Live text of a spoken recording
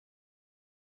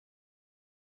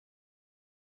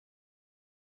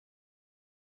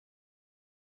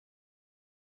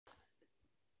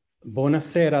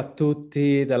Buonasera a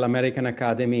tutti dall'American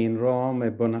Academy in Rome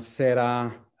e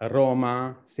buonasera a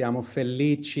Roma. Siamo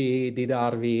felici di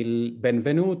darvi il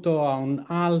benvenuto a un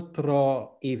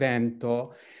altro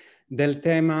evento del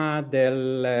tema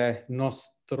del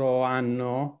nostro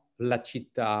anno, la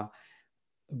città.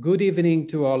 Good evening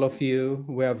to all of you.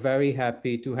 We are very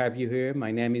happy to have you here.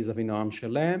 My name is Avinoam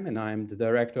Shalem and I'm the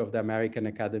director of the American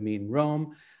Academy in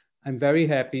Rome. I'm very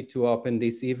happy to open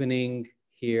this evening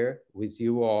here with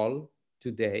you all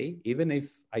today, even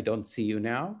if I don't see you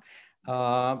now,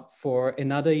 for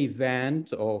another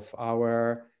event of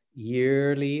our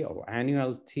yearly or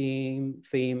annual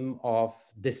theme of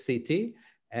the city.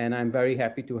 And I'm very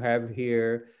happy to have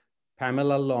here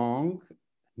Pamela Long,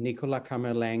 Nicola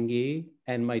Camerlenghi,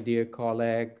 and my dear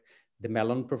colleague, the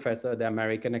Mellon Professor at the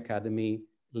American Academy,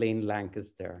 Lynn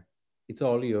Lancaster. It's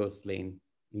all yours, Lynn,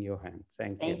 in your hands.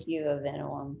 Thank you. Thank you,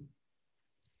 Avinoam.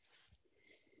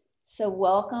 So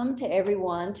welcome to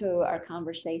everyone to our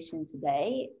conversation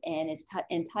today, and it's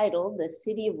entitled The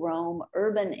City of Rome,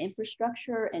 Urban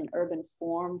Infrastructure and Urban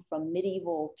Form from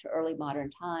Medieval to Early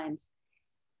Modern Times.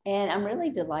 And I'm really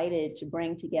delighted to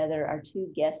bring together our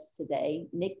two guests today,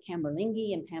 Nick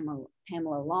Camerlenghi and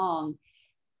Pamela Long,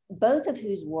 both of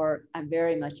whose work I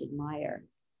very much admire.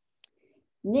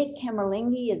 Nick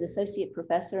Camerlenghi is Associate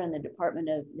Professor in the Department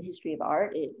of the History of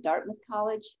Art at Dartmouth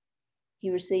College. He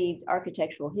received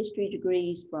architectural history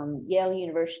degrees from Yale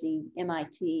University,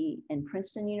 MIT, and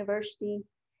Princeton University.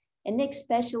 And Nick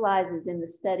specializes in the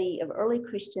study of early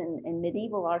Christian and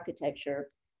medieval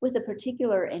architecture with a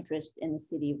particular interest in the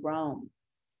city of Rome.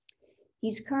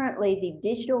 He's currently the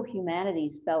Digital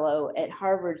Humanities Fellow at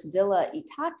Harvard's Villa I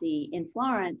Tatti in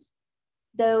Florence,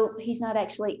 though he's not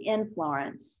actually in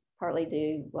Florence, partly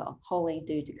due, well, wholly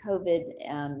due to COVID,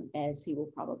 as he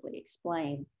will probably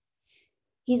explain.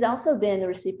 He's also been the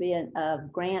recipient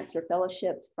of grants or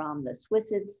fellowships from the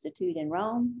Swiss Institute in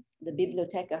Rome, the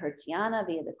Biblioteca Hertziana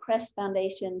via the Crest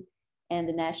Foundation, and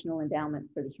the National Endowment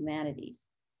for the Humanities.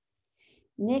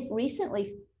 Nick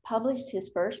recently published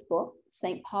his first book,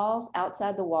 St. Paul's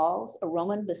Outside the Walls, a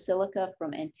Roman Basilica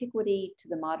from Antiquity to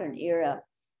the Modern Era,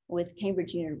 with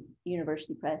Cambridge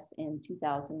University Press in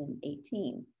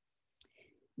 2018.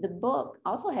 The book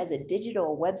also has a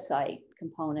digital website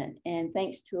component, and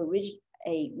thanks to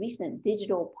a recent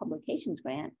digital publications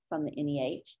grant from the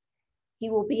NEH, he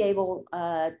will be able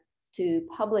to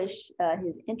publish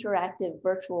his interactive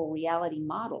virtual reality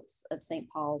models of St.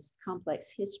 Paul's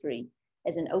complex history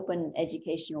as an open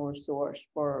educational resource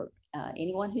for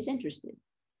anyone who's interested.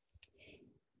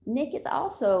 Nick is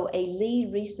also a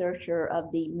lead researcher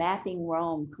of the Mapping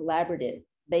Rome Collaborative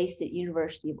based at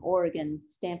University of Oregon,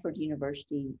 Stanford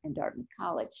University, and Dartmouth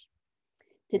College.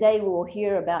 Today, we will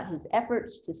hear about his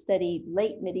efforts to study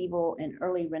late medieval and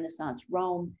early Renaissance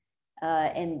Rome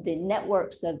and the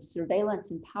networks of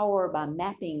surveillance and power by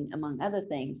mapping, among other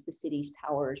things, the city's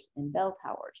towers and bell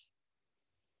towers.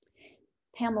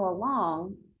 Pamela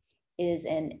Long is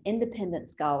an independent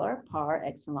scholar par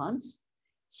excellence.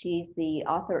 She's the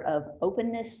author of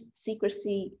Openness,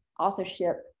 Secrecy,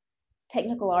 Authorship,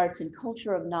 Technical Arts and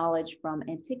Culture of Knowledge from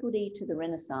Antiquity to the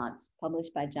Renaissance,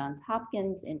 published by Johns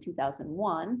Hopkins in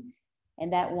 2001.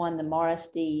 And that won the Maurice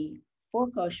D.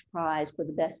 Forkosh Prize for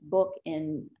the best book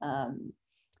in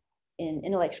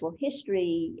intellectual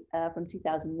history from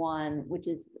 2001, which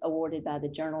is awarded by the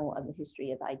Journal of the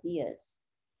History of Ideas.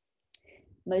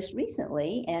 Most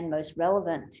recently, and most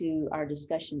relevant to our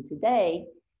discussion today,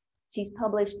 she's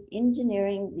published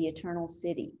Engineering the Eternal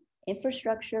City,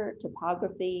 Infrastructure,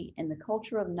 Topography, and the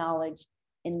Culture of Knowledge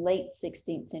in Late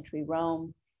 16th Century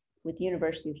Rome with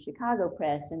University of Chicago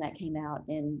Press, and that came out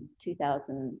in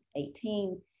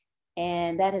 2018.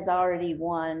 And that has already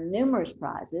won numerous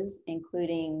prizes,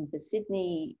 including the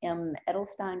Sidney M.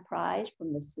 Edelstein Prize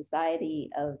from the Society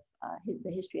of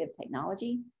the History of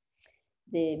Technology,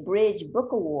 the Bridge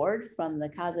Book Award from the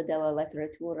Casa della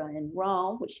Letteratura in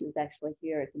Rome, which she was actually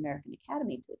here at the American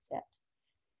Academy to accept,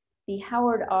 the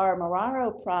Howard R.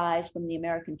 Marraro Prize from the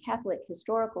American Catholic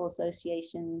Historical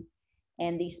Association,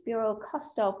 and the Spiro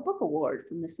Kostof Book Award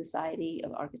from the Society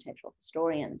of Architectural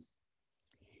Historians.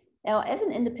 Now, as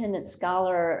an independent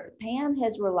scholar, Pam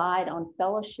has relied on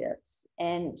fellowships,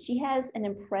 and she has an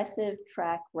impressive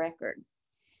track record.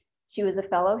 She was a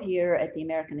fellow here at the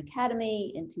American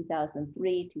Academy in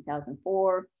 2003,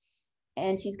 2004,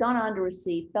 and she's gone on to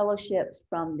receive fellowships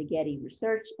from the Getty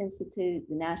Research Institute,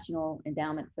 the National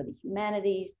Endowment for the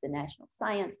Humanities, the National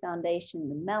Science Foundation,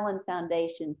 the Mellon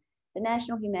Foundation, the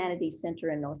National Humanities Center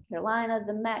in North Carolina,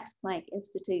 the Max Planck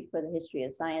Institute for the History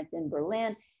of Science in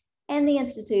Berlin, and the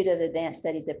Institute of Advanced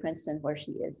Studies at Princeton, where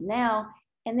she is now,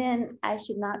 And then I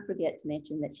should not forget to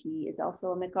mention that she is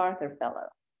also a MacArthur Fellow.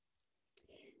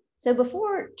 So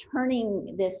before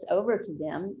turning this over to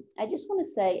them, I just want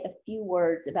to say a few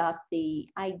words about the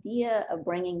idea of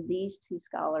bringing these two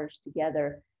scholars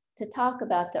together to talk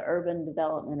about the urban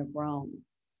development of Rome.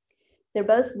 They're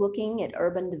both looking at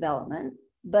urban development,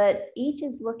 but each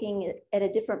is looking at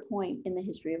a different point in the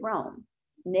history of Rome.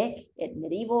 Nick at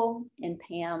medieval and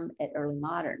Pam at early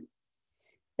modern.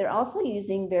 They're also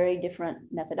using very different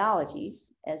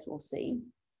methodologies, as we'll see.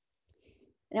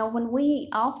 Now, when we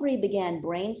all three began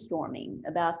brainstorming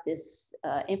about this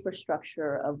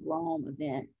infrastructure of Rome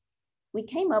event, we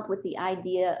came up with the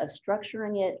idea of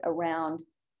structuring it around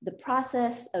the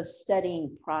process of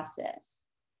studying process.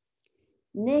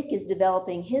 Nick is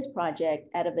developing his project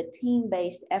out of a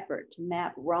team-based effort to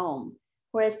map Rome,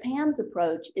 whereas Pam's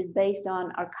approach is based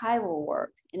on archival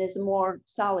work and is a more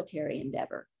solitary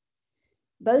endeavor.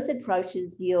 Both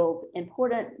approaches yield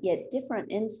important yet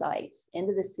different insights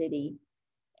into the city,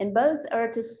 and both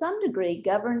are to some degree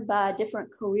governed by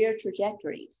different career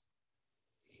trajectories.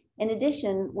 In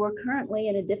addition, we're currently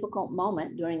in a difficult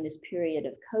moment during this period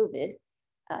of COVID.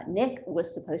 Nick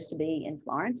was supposed to be in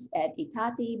Florence at I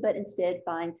Tatti, but instead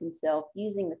finds himself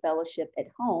using the fellowship at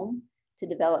home to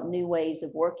develop new ways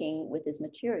of working with his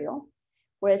material,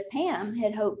 whereas Pam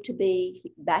had hoped to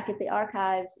be back at the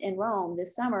archives in Rome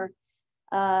this summer,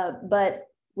 but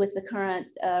with the current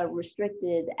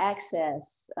restricted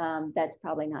access, that's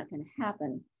probably not going to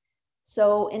happen.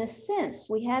 So in a sense,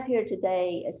 we have here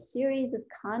today a series of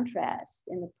contrasts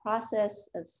in the process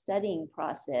of studying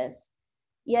process,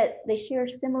 yet they share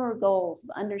similar goals of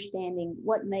understanding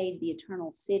what made the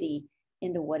eternal city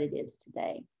into what it is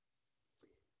today.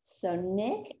 So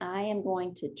Nick, I am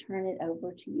going to turn it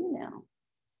over to you now.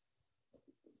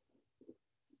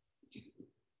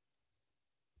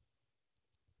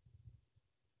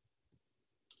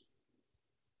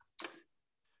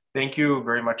 Thank you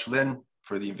very much, Lynn,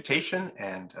 for the invitation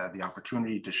and the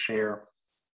opportunity to share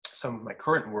some of my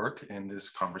current work in this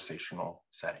conversational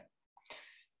setting.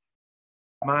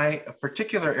 My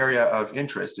particular area of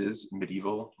interest is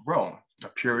medieval Rome, a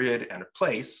period and a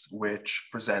place which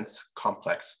presents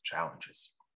complex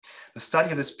challenges. The study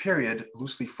of this period,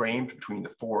 loosely framed between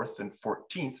the 4th and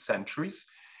 14th centuries,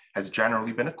 has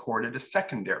generally been accorded a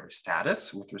secondary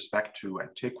status with respect to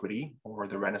antiquity or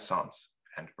the Renaissance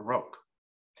and Baroque.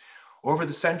 Over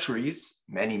the centuries,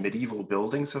 many medieval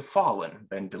buildings have fallen,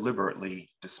 been deliberately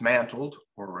dismantled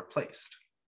or replaced.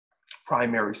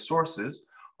 Primary sources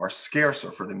are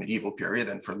scarcer for the medieval period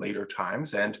than for later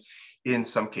times, and in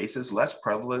some cases less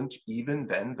prevalent even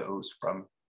than those from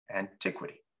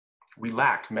antiquity. We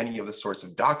lack many of the sorts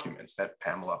of documents that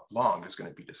Pamela Long is going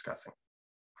to be discussing.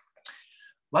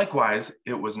 Likewise,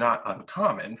 it was not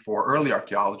uncommon for early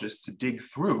archaeologists to dig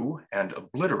through and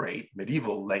obliterate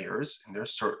medieval layers in their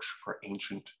search for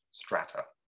ancient strata.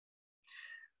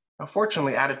 Now,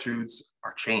 fortunately, attitudes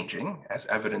are changing, as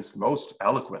evidenced most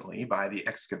eloquently by the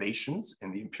excavations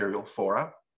in the imperial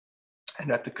fora and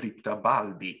at the Crypta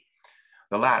Balbi.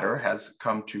 The latter has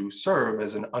come to serve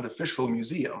as an unofficial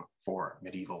museum for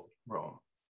medieval Rome.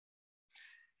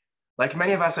 Like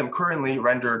many of us, I'm currently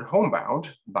rendered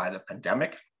homebound by the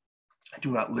pandemic. I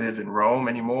do not live in Rome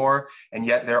anymore, and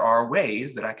yet there are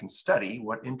ways that I can study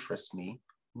what interests me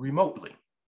remotely.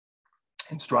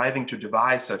 In striving to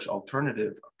devise such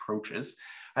alternative approaches,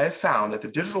 I have found that the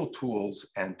digital tools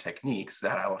and techniques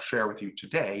that I will share with you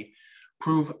today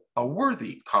prove a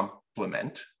worthy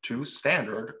complement to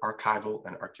standard archival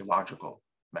and archaeological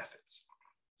methods.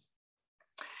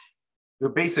 The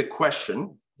basic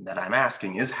question that I'm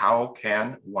asking is, how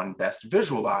can one best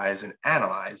visualize and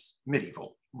analyze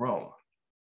medieval Rome?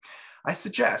 I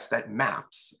suggest that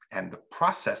maps and the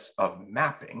process of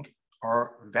mapping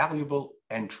are valuable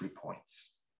entry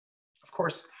points. Of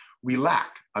course, we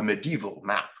lack a medieval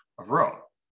map of Rome.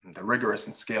 And the rigorous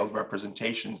and scaled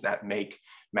representations that make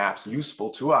maps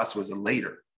useful to us was a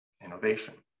later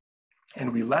innovation.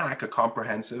 And we lack a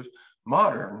comprehensive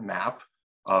modern map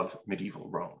of medieval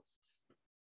Rome.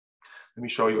 Let me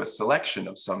show you a selection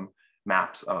of some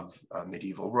maps of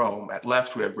medieval Rome. At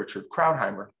left, we have Richard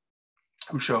Krauthammer,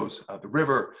 who shows the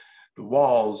river, the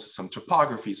walls, some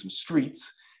topography, some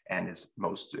streets, and his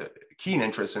most keen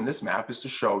interest in this map is to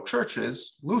show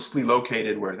churches loosely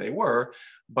located where they were,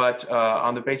 but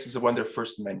on the basis of when they're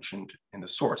first mentioned in the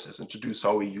sources. And to do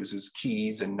so, he uses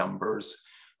keys and numbers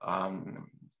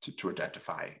to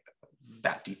identify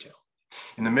that detail.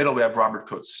 In the middle, we have Robert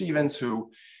Coates Stevens, who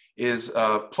is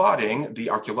plotting the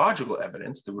archaeological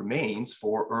evidence, the remains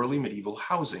for early medieval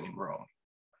housing in Rome.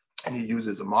 And he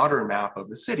uses a modern map of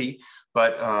the city,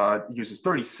 but uses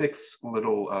 36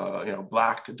 little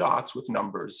black dots with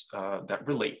numbers that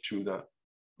relate to the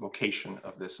location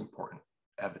of this important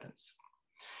evidence.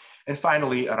 And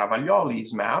finally,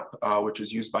 Ravaglioli's map, which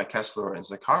is used by Kessler and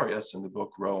Zacharias in the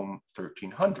book Rome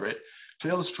 1300, to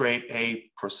illustrate a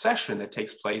procession that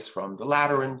takes place from the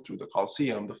Lateran through the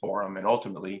Colosseum, the Forum, and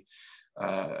ultimately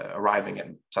arriving at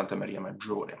Santa Maria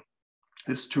Maggiore.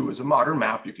 This too is a modern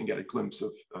map. You can get a glimpse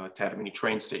of Termini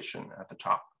train station at the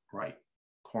top right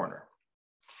corner.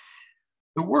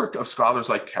 The work of scholars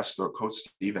like Kessler,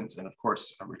 Coates-Stevens, and of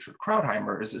course, Richard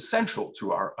Krautheimer is essential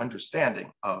to our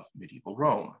understanding of medieval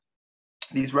Rome.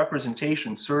 These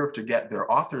representations serve to get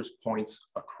their authors' points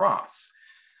across,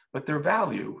 but their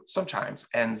value sometimes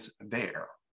ends there.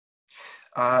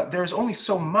 There's only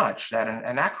so much that an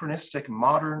anachronistic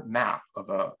modern map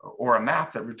or a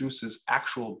map that reduces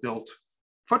actual built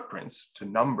footprints to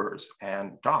numbers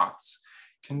and dots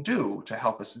can do to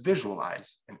help us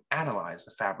visualize and analyze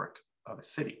the fabric of a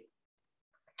city.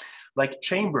 Like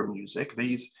chamber music,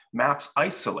 these maps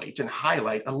isolate and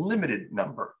highlight a limited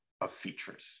number of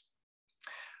features.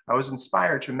 I was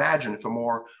inspired to imagine if a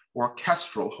more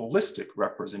orchestral, holistic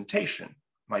representation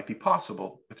might be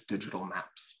possible with digital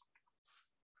maps.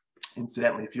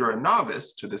 Incidentally, if you're a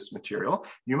novice to this material,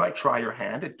 you might try your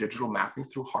hand at digital mapping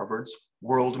through Harvard's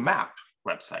World Map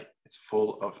website. It's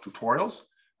full of tutorials.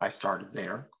 I started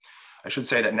there. I should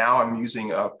say that now I'm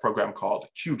using a program called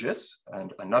QGIS,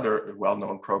 and another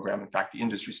well-known program, in fact, the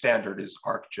industry standard is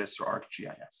ArcGIS or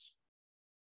ArcGIS.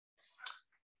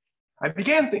 I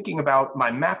began thinking about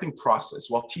my mapping process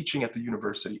while teaching at the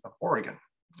University of Oregon.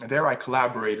 There I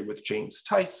collaborated with James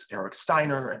Tice, Eric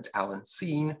Steiner, and Alan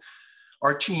Seen.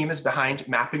 Our team is behind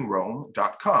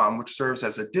mappingrome.com, which serves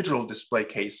as a digital display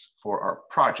case for our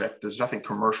project. There's nothing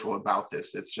commercial about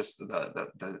this. It's just the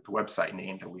website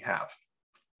name that we have.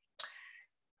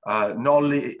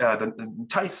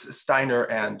 Tice, Steiner,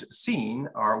 and Seen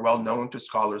are well known to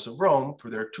scholars of Rome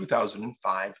for their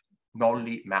 2005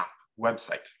 Nolli map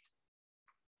website.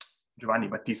 Giovanni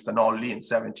Battista Nolli in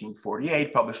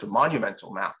 1748 published a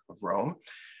monumental map of Rome,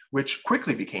 which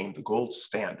quickly became the gold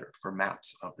standard for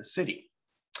maps of the city.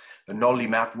 The Nolli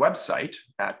map website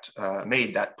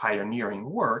made that pioneering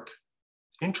work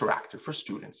interactive for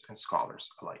students and scholars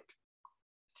alike.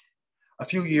 A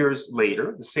few years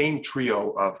later, the same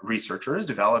trio of researchers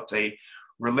developed a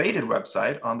related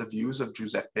website on the views of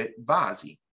Giuseppe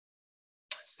Vasi.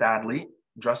 Sadly,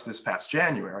 just this past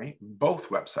January, both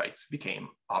websites became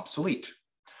obsolete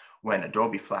when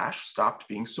Adobe Flash stopped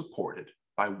being supported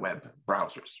by web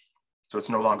browsers. So it's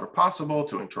no longer possible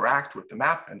to interact with the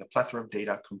map and the plethora of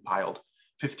data compiled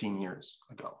 15 years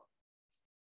ago.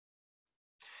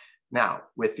 Now,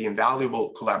 with the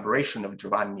invaluable collaboration of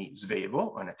Giovanni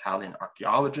Svevo, an Italian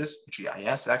archaeologist,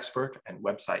 GIS expert, and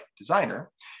website designer,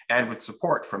 and with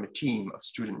support from a team of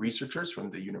student researchers from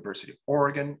the University of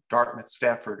Oregon, Dartmouth,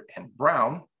 Stanford, and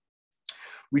Brown,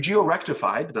 we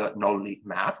geo-rectified the Nolli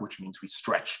map, which means we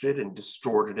stretched it and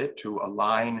distorted it to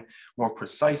align more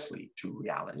precisely to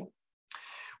reality.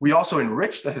 We also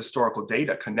enriched the historical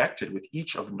data connected with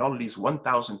each of Nolli's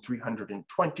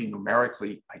 1,320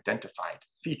 numerically identified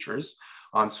features.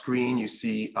 On screen, you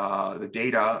see the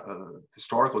data,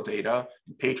 historical data,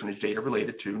 patronage data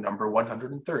related to number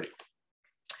 130.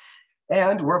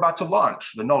 And we're about to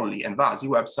launch the Nolli and Vasi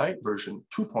website version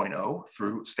 2.0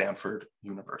 through Stanford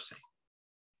University.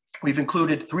 We've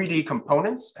included 3D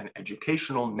components and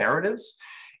educational narratives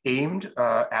aimed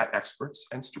at experts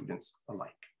and students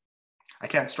alike. I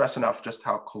can't stress enough just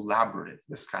how collaborative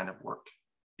this kind of work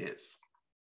is.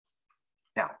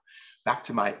 Now, back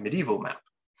to my medieval map.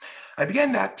 I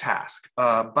began that task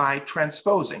by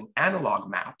transposing analog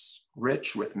maps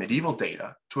rich with medieval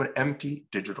data to an empty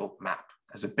digital map.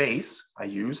 As a base, I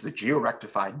used the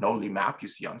geo-rectified Nolli map you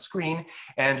see on screen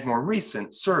and more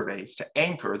recent surveys to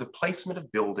anchor the placement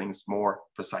of buildings more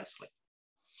precisely.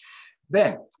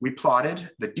 Then we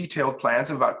plotted the detailed plans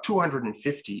of about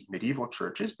 250 medieval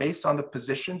churches based on the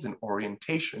positions and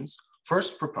orientations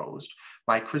first proposed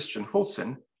by Christian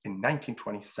Hulsen in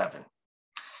 1927.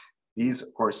 These,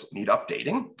 of course, need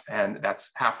updating, and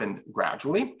that's happened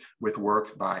gradually with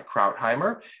work by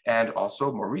Krautheimer and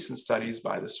also more recent studies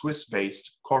by the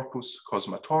Swiss-based Corpus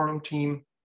Cosmatorum team,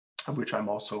 of which I'm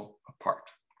also a part.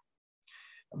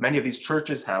 Many of these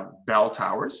churches have bell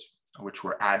towers, which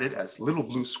were added as little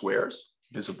blue squares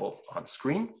visible on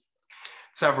screen.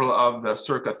 Several of the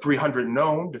circa 300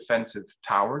 known defensive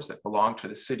towers that belong to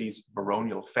the city's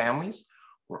baronial families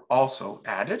were also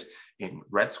added in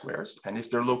red squares. And if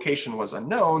their location was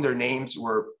unknown, their names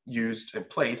were used and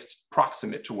placed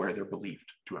proximate to where they're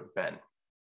believed to have been.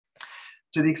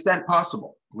 To the extent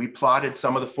possible, we plotted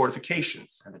some of the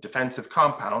fortifications and the defensive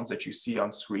compounds that you see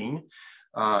on screen.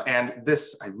 And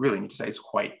this, I really need to say, is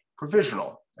quite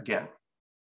provisional again.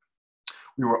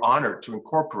 We were honored to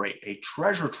incorporate a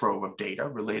treasure trove of data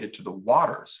related to the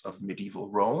waters of medieval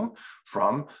Rome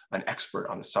from an expert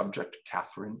on the subject,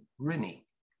 Catherine Rinnie.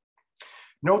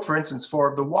 Note, for instance, 4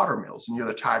 of the water mills near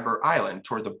the Tiber Island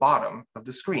toward the bottom of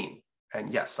the screen.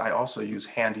 And yes, I also use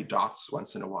handy dots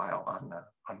once in a while on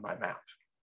my map.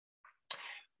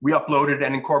 We uploaded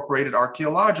and incorporated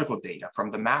archaeological data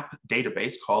from the map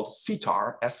database called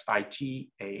SITAR,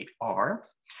 S-I-T-A-R,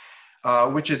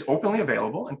 which is openly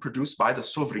available and produced by the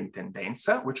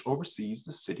Sovrintendenza, which oversees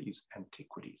the city's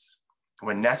antiquities.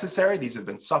 When necessary, these have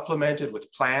been supplemented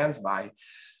with plans by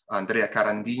Andrea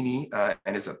Carandini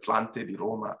and his Atlante di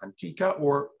Roma Antica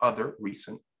or other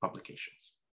recent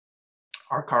publications.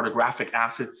 Our cartographic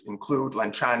assets include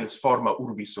Lanciani's Forma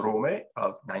Urbis Romae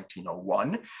of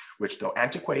 1901, which, though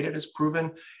antiquated, has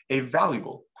proven a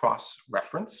valuable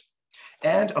cross-reference,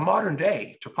 and a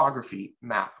modern-day topography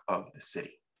map of the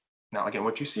city. Now, again,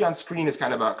 what you see on screen is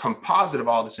kind of a composite of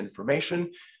all this information,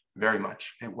 very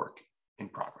much a work in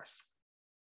progress.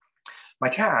 My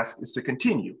task is to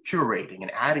continue curating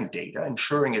and adding data,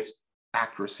 ensuring its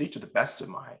accuracy to the best of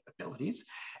my abilities,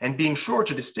 and being sure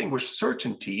to distinguish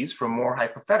certainties from more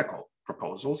hypothetical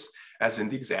proposals, as in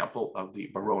the example of the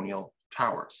baronial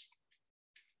towers.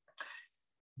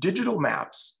 Digital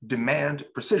maps demand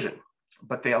precision,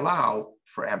 but they allow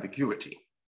for ambiguity,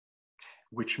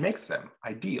 which makes them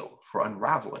ideal for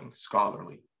unraveling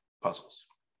scholarly puzzles.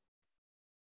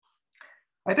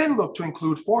 I then looked to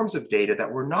include forms of data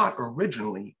that were not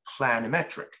originally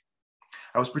planimetric.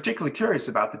 I was particularly curious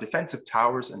about the defensive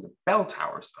towers and the bell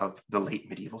towers of the late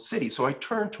medieval city, so I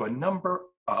turned to a number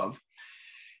of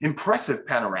impressive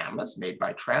panoramas made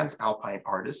by transalpine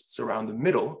artists around the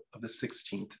middle of the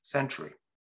 16th century.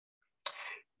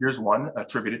 Here's one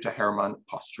attributed to Hermann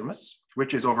Postumus,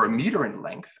 which is over 1 meter in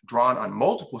length, drawn on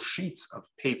multiple sheets of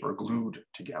paper glued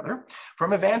together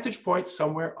from a vantage point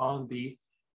somewhere on the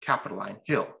Capitoline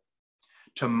Hill.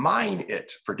 To mine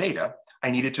it for data,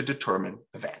 I needed to determine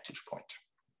the vantage point.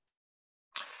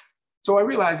 So I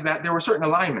realized that there were certain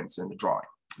alignments in the drawing.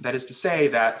 That is to say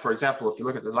that, for example, if you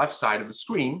look at the left side of the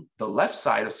screen, the left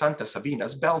side of Santa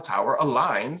Sabina's bell tower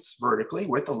aligns vertically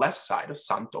with the left side of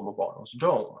San Tomobono's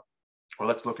dome. Or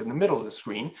let's look in the middle of the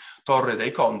screen, Torre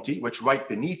dei Conti, which right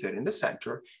beneath it in the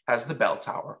center has the bell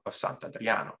tower of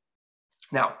Sant'Adriano.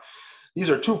 Now, these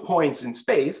are 2 points in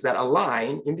space that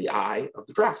align in the eye of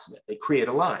the draftsman. They create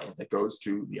a line that goes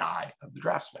to the eye of the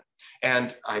draftsman.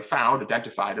 And I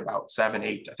identified about 7,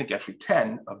 8, I think actually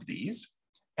 10 of these,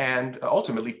 and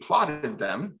ultimately plotted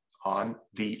them on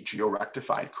the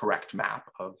georectified correct map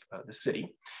of the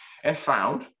city, and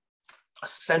found a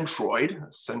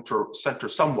centroid, center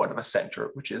somewhat of a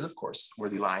center, which is, of course, where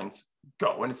the lines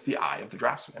go, and it's the eye of the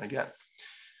draftsman again.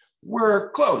 We're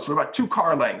close. We're about 2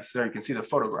 car lengths. There you can see the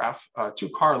photograph, 2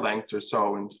 car lengths or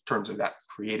so in terms of that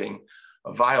creating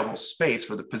a viable space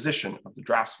for the position of the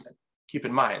draftsman. Keep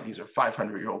in mind, these are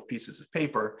 500-year-old pieces of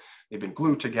paper. They've been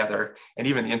glued together, and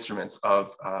even the instruments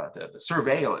of the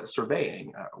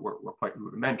surveying were quite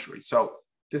rudimentary. So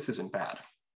this isn't bad.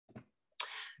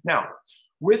 Now,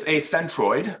 with a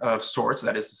centroid of sorts,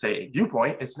 that is to say a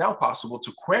viewpoint, it's now possible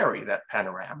to query that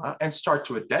panorama and start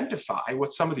to identify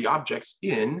what some of the objects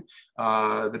in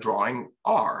the drawing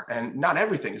are. And not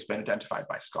everything has been identified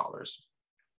by scholars.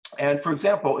 And for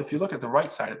example, if you look at the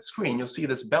right side of the screen, you'll see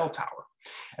this bell tower.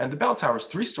 And the bell tower is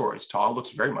 3 stories tall, looks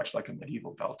very much like a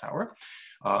medieval bell tower,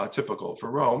 typical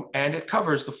for Rome. And it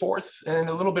covers the 4th and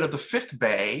a little bit of the 5th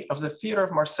bay of the Theater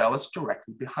of Marcellus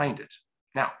directly behind it.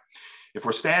 Now, if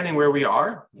we're standing where we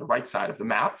are, the right side of the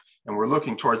map, and we're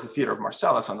looking towards the Theater of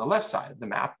Marcellus on the left side of the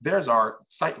map, there's our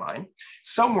sight line.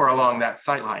 Somewhere along that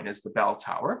sight line is the bell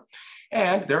tower.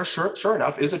 And there, sure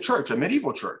enough, is a church, a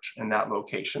medieval church in that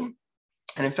location.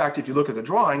 And in fact, if you look at the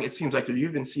drawing, it seems like you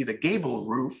even see the gable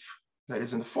roof that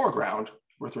is in the foreground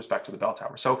with respect to the bell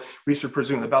tower. So we should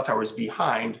presume the bell tower is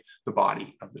behind the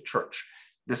body of the church.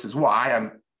 This is why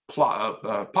I'm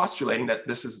postulating that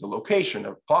this is the location,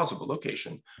 a plausible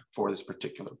location for this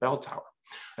particular bell tower.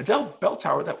 A bell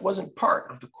tower that wasn't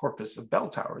part of the corpus of bell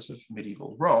towers of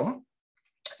medieval Rome.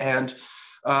 And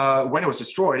when it was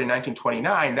destroyed in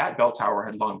 1929, that bell tower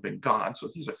had long been gone. So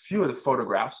these are a few of the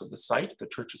photographs of the site. The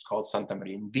church is called Santa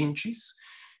Maria in Vincis.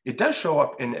 It does show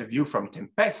up in a view from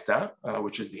Tempesta,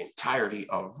 which is the entirety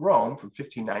of Rome from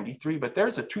 1593, but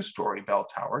there's a 2-story bell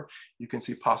tower. You can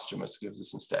see Postumus gives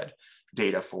us instead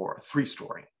data for a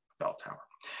 3-story bell tower.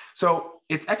 So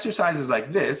it's exercises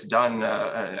like this done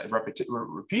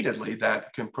repeatedly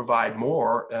that can provide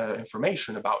more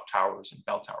information about towers and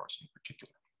bell towers in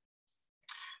particular.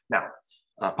 Now,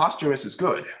 Posthumus is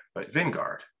good, but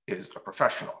Vingard is a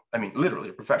professional. I mean, literally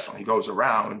a professional. He goes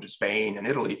around Spain and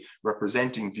Italy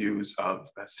representing views of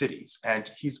cities, and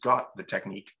he's got the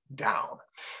technique down.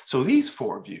 So these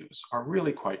 4 views are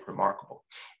really quite remarkable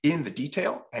in the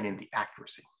detail and in the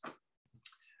accuracy.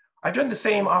 I've done the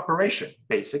same operation,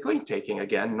 basically taking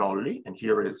again Nolli, and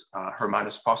here is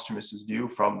Hermanus Posthumus's view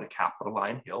from the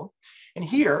Capitoline Hill. And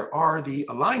here are the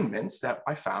alignments that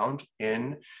I found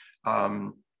in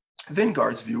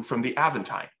Vingard's view from the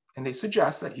Aventine. And they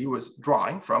suggest that he was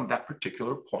drawing from that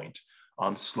particular point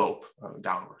on the slope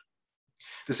downward.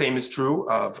 The same is true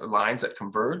of lines that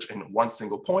converge in one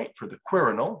single point for the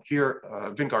Quirinal. Here,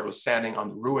 Vingard was standing on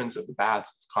the ruins of the Baths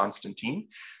of Constantine.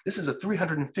 This is a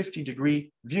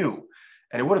 350-degree view,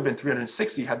 and it would have been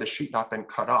 360 had the sheet not been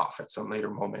cut off at some later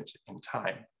moment in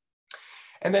time.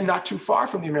 And then not too far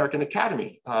from the American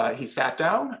Academy, he sat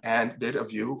down and did a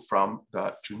view from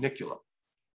the Juniculum.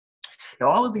 Now,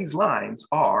 all of these lines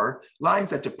are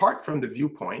lines that depart from the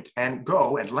viewpoint and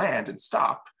go and land and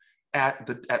stop at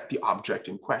the object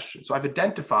in question. So I've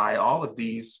identified all of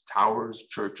these towers,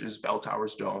 churches, bell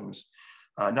towers, domes,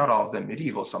 not all of them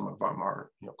medieval, some of them are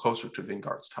closer to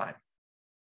Vingard's time.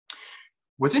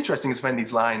 What's interesting is when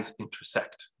these lines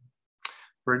intersect.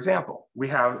 For example, we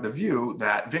have the view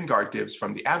that Vingard gives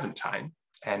from the Aventine,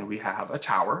 and we have a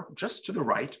tower just to the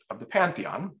right of the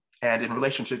Pantheon, and in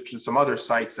relationship to some other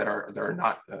sites that are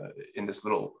not in this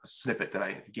little snippet that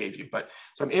I gave you. But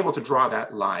so I'm able to draw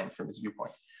that line from his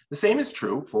viewpoint. The same is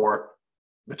true for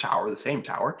the tower, the same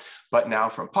tower, but now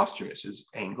from Posthumus's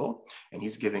angle, and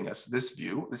he's giving us this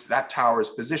view. That tower is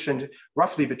positioned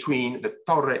roughly between the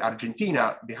Torre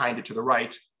Argentina behind it to the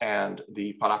right and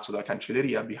the Palazzo della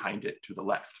Cancelleria behind it to the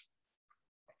left.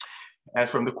 And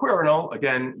from the Quirinal,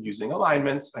 again, using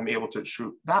alignments, I'm able to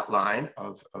shoot that line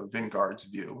of Vingard's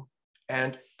view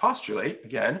and postulate,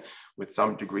 again, with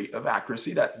some degree of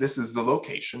accuracy, that this is the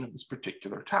location of this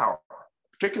particular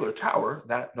tower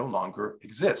that no longer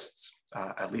exists.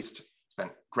 At least it's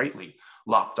been greatly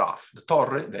lopped off. The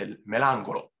Torre del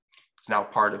Melangolo. It's now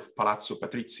part of Palazzo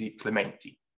Patrizi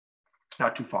Clementi,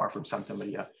 not too far from Santa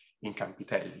Maria in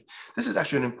Campitelli. This is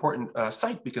actually an important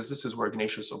site because this is where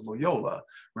Ignatius of Loyola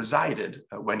resided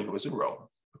when he was in Rome,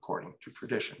 according to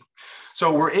tradition.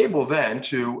 So we're able then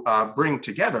to bring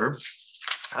together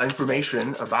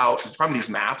information from these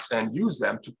maps and use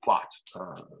them to plot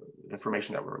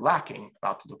information that we're lacking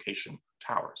about the location of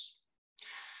towers.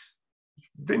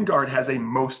 Vingard has a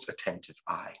most attentive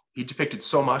eye. He depicted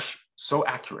so much so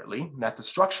accurately that the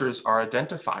structures are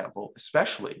identifiable,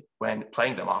 especially when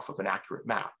playing them off of an accurate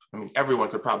map. I mean, everyone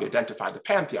could probably identify the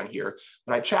Pantheon here,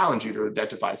 but I challenge you to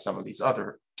identify some of these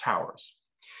other towers.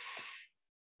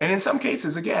 And in some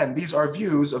cases, again, these are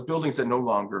views of buildings that no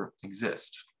longer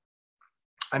exist.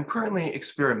 I'm currently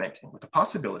experimenting with the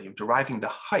possibility of deriving the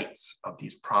heights of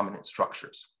these prominent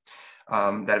structures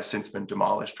that have since been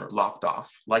demolished or lopped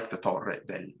off, like the Torre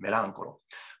del Melangolo,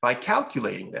 by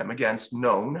calculating them against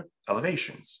known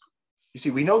elevations. You see,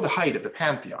 we know the height of the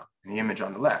Pantheon in the image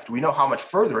on the left. We know how much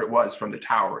further it was from the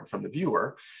tower and from the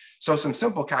viewer. So some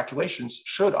simple calculations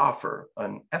should offer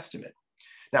an estimate.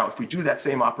 Now, if we do that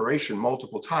same operation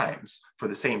multiple times for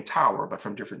the same tower, but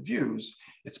from different views,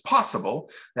 it's possible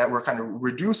that we're kind of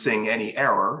reducing any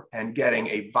error and getting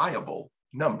a viable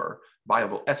number,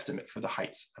 viable estimate for the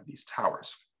heights of these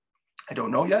towers. I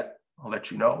don't know yet. I'll let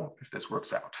you know if this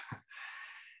works out.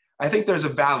 I think there's a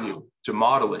value to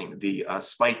modeling the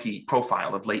spiky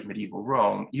profile of late medieval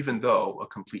Rome, even though a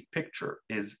complete picture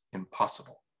is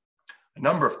impossible. A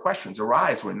number of questions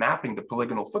arise when mapping the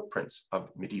polygonal footprints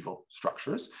of medieval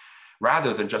structures,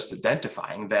 rather than just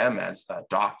identifying them as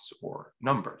dots or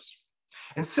numbers.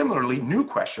 And similarly, new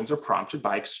questions are prompted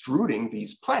by extruding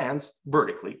these plans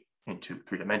vertically into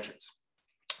 3 dimensions.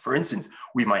 For instance,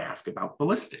 we might ask about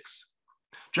ballistics.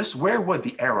 Just where would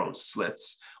the arrow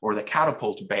slits or the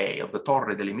catapult bay of the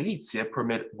Torre delle Milizie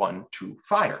permit one to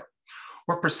fire?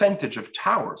 What percentage of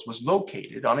towers was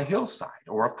located on a hillside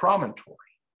or a promontory?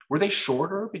 Were they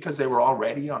shorter because they were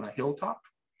already on a hilltop?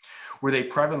 Were they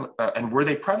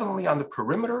prevalently on the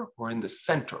perimeter or in the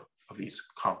center of these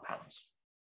compounds?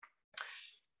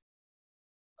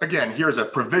 Again, here's a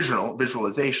provisional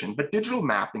visualization, but digital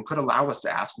mapping could allow us to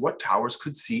ask what towers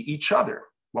could see each other,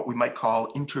 what we might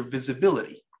call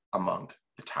intervisibility among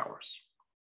the towers.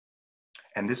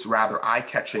 And this rather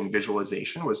eye-catching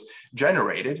visualization was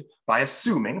generated by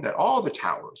assuming that all the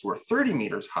towers were 30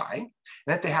 meters high and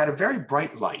that they had a very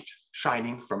bright light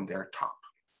shining from their top.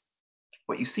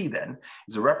 What you see then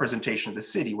is a representation of the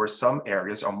city where some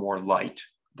areas are more light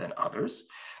than others.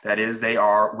 That is, they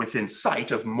are within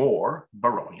sight of more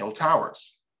baronial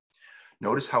towers.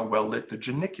 Notice how well lit the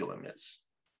geniculum is,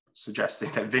 suggesting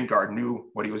that Vingard knew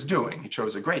what he was doing. He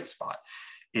chose a great spot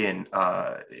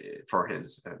for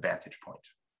his vantage point.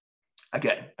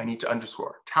 Again, I need to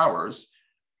underscore, towers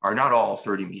are not all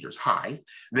 30 meters high.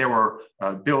 There were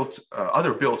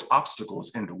other built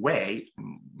obstacles in the way,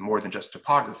 more than just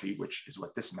topography, which is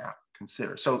what this map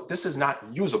considers. So this is not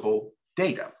usable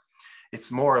data. It's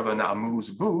more of an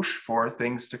amuse-bouche for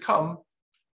things to come,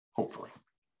 hopefully.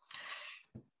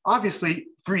 Obviously,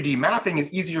 3D mapping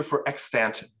is easier for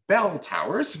extant bell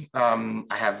towers. I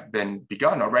have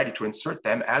begun already to insert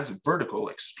them as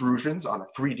vertical extrusions on a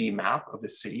 3D map of the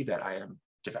city that I am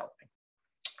developing.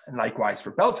 And likewise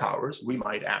for bell towers, we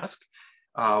might ask,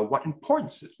 what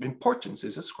importance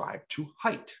is ascribed to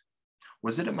height?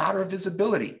 Was it a matter of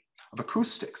visibility, of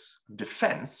acoustics, of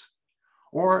defense,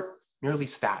 or merely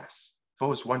status? I've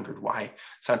always wondered why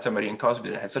Santa Maria in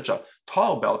Cosmedin had such a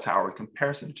tall bell tower in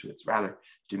comparison to its rather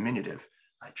diminutive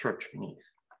church beneath.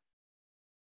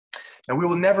 Now, we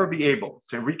will never be able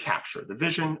to recapture the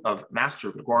vision of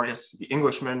Master Gregorius, the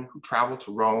Englishman who traveled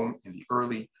to Rome in the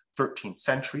early 13th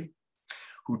century,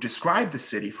 who described the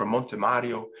city from Monte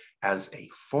Mario as a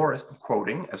forest, I'm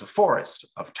quoting, as a forest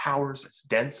of towers as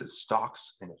dense as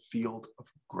stalks in a field of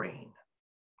grain.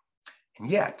 And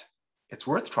yet, it's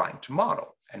worth trying to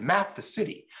model and map the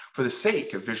city for the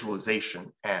sake of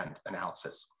visualization and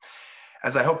analysis.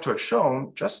 As I hope to have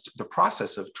shown, just the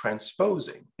process of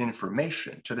transposing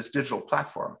information to this digital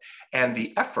platform and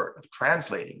the effort of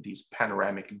translating these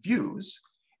panoramic views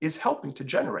is helping to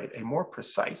generate a more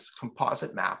precise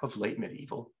composite map of late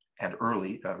medieval and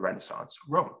early Renaissance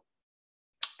Rome.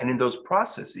 And in those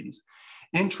processes,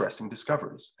 interesting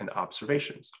discoveries and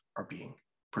observations are being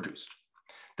produced.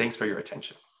 Thanks for your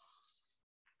attention.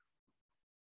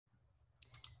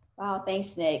 Wow,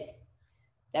 thanks, Nick.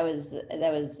 That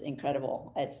was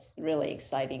incredible. It's really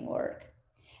exciting work.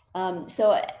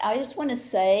 So I just want to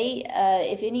say,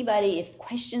 if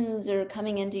questions are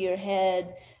coming into your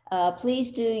head,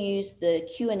 please do use the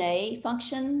Q&A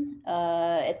function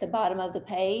at the bottom of the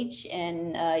page,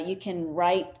 and you can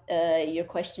write your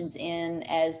questions in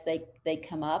as they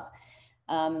come up.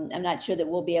 I'm not sure that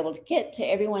we'll be able to get to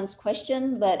everyone's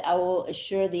question, but I will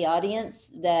assure the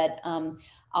audience that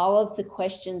all of the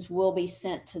questions will be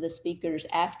sent to the speakers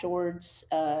afterwards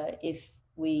if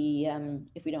we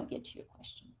don't get to your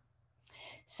question.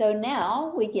 So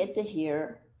now we get to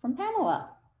hear from Pamela.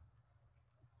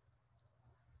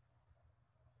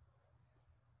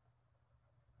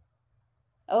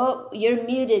 Oh, you're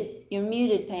muted. You're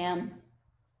muted, Pam.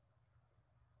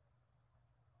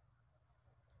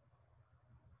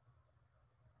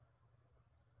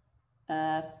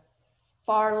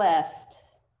 Far left.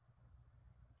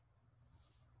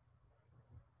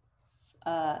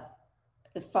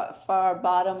 The far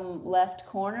bottom left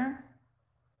corner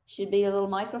should be a little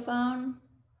microphone.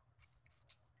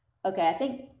 Okay, I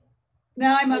think.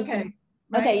 No, I'm okay.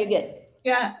 Right? Okay, you're good.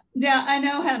 Yeah, I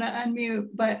know how to unmute,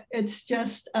 but it's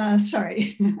just,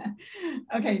 sorry.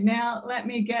 Okay, now let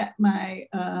me get my,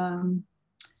 all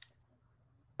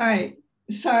right,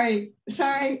 sorry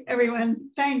everyone.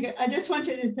 I just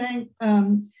wanted to thank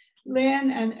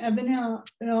Lynn and Evanil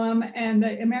and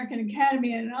the American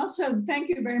Academy, and also thank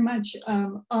you very much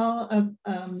all of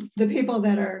the people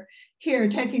that are here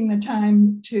taking the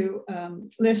time to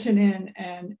listen in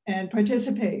and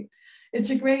participate. It's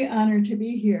a great honor to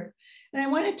be here. And I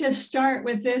wanted to start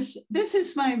with this. This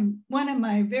is one of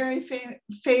my very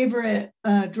favorite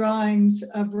drawings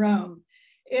of Rome.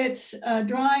 It's a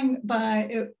drawing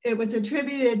by, it was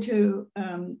attributed to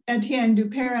Etienne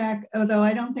Dupeyrac, although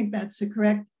I don't think that's the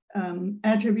correct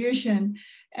attribution.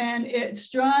 And it's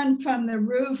drawn from the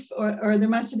roof, or there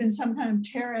must have been some kind of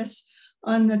terrace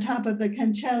on the top of the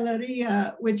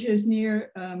Cancelleria, which is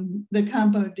near the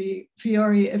Campo di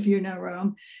Fiori, if you know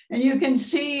Rome. And you can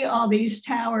see all these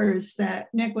towers that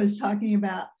Nick was talking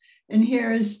about. And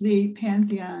here's the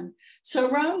Pantheon.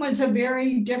 So Rome was a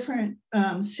very different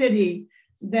city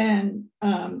than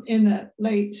in the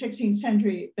late 16th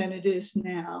century than it is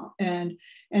now. And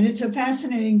it's a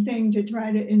fascinating thing to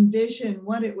try to envision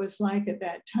what it was like at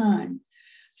that time.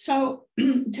 So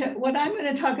what I'm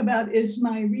going to talk about is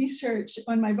my research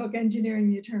on my book, Engineering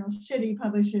the Eternal City,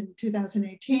 published in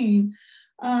 2018.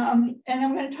 And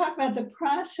I'm going to talk about the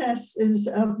processes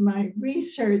of my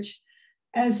research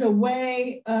as a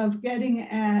way of getting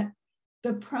at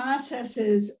the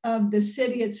processes of the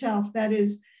city itself. That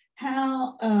is,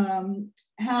 how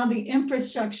the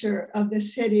infrastructure of the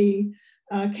city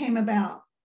came about.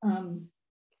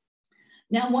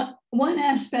 Now, one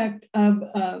aspect of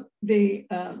the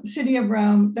city of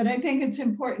Rome that I think it's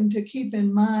important to keep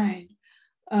in mind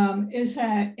is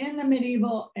that in the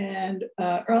medieval and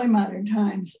early modern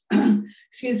times,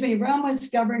 excuse me, Rome was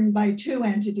governed by two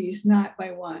entities, not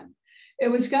by one.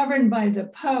 It was governed by the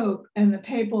Pope and the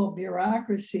papal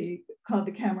bureaucracy called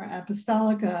the Camera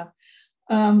Apostolica,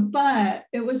 but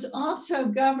it was also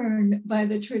governed by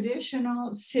the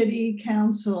traditional city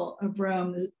council of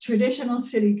Rome, the traditional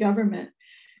city government.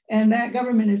 And that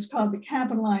government is called the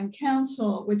Capitoline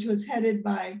Council, which was headed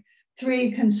by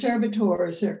three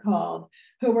conservators, they're called,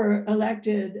 who were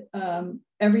elected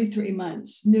every 3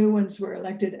 months. New ones were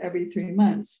elected every 3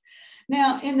 months.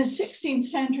 Now, in the 16th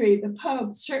century, the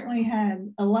Pope certainly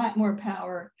had a lot more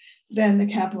power than the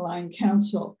Capitoline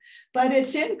Council, but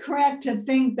it's incorrect to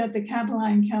think that the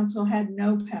Capitoline Council had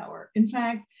no power. In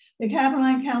fact, the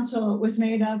Capitoline Council was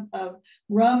made up of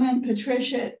Roman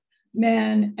patriciate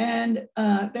men, and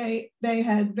they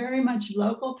had very much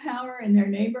local power in their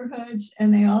neighborhoods,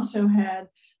 and they also had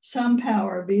some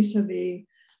power vis-a-vis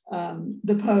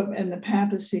the Pope and the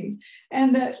papacy.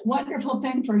 And the wonderful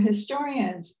thing for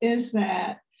historians is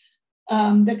that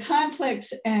the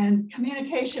conflicts and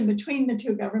communication between the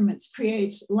two governments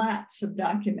creates lots of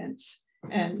documents.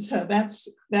 And so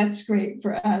that's great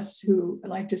for us who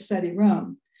like to study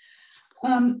Rome.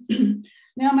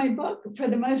 Now, my book, for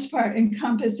the most part,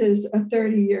 encompasses a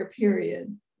 30-year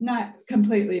period, not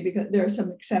completely because there are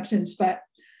some exceptions, but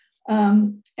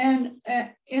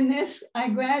in this, I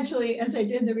gradually, as I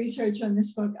did the research on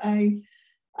this book, I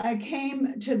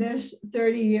came to this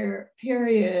 30-year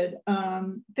period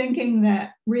thinking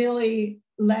that really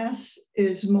less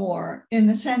is more, in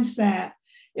the sense that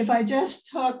if I just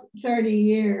took 30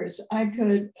 years, I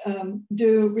could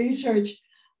do research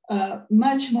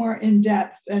much more in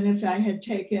depth than if I had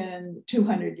taken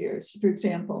 200 years, for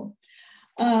example.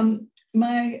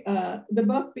 The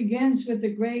book begins with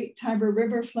the Great Tiber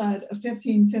River Flood of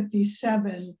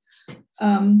 1557,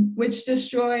 which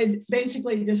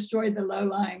basically destroyed the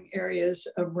low-lying areas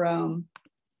of Rome.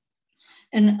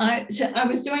 And I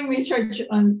was doing research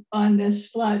on this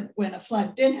flood when a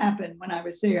flood did happen when I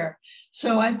was there.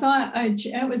 So I thought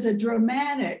it was a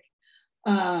dramatic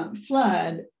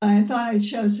flood. I thought I'd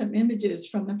show some images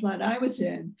from the flood I was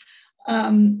in.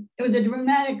 It was a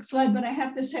dramatic flood, but I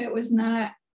have to say it was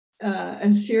not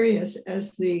as serious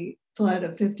as the flood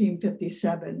of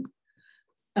 1557.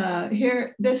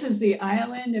 Here, this is the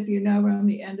island, if you know, we're on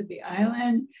the end of the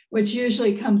island, which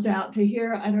usually comes out to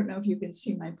here. I don't know if you can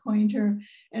see my pointer.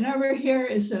 And over here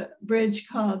is a bridge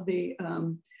called the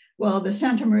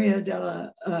Santa Maria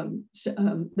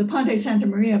the Ponte Santa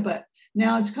Maria, but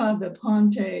now it's called the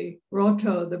Ponte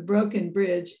Roto, the broken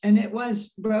bridge. And it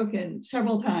was broken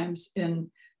several times in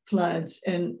floods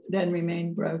and then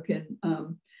remained broken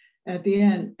at the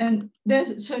end. And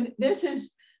this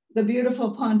is the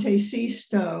beautiful Ponte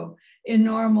Sisto in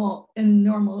normal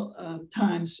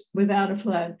times without a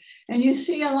flood. And you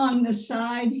see along the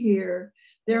side here,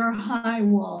 there are high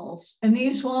walls. And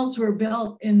these walls were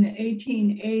built in the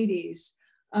 1880s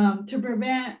to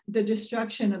prevent the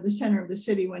destruction of the center of the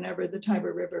city whenever the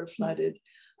Tiber River flooded.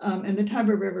 And the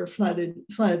Tiber River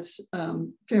floods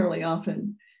fairly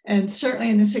often. And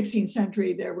certainly in the 16th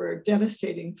century, there were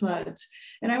devastating floods.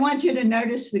 And I want you to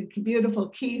notice the beautiful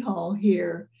keyhole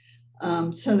here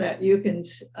so that you can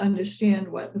understand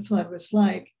what the flood was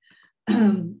like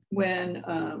when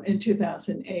in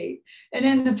 2008. And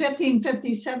in the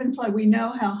 1557 flood, we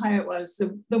know how high it was.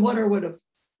 The water would have,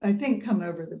 I think, come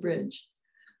over the bridge.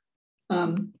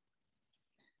 And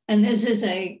this is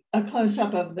a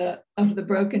close-up of the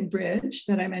broken bridge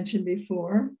that I mentioned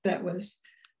before that was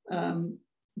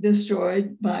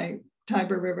destroyed by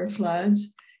Tiber River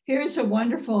floods. Here's a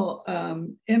wonderful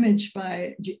image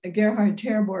by Gerhard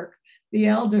Terborch, the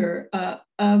elder.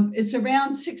 It's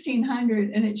around 1600,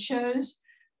 and it shows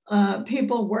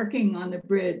people working on the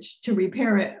bridge to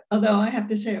repair it, although I have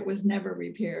to say it was never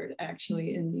repaired,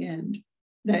 actually, in the end.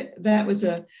 That was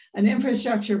an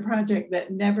infrastructure project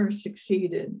that never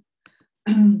succeeded.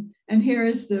 And here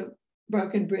is the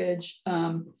broken bridge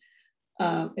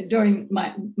during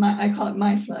I call it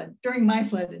my flood, during my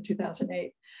flood in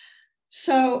 2008.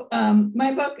 So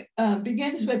my book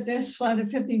begins with this flood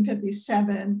of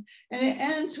 1557, and it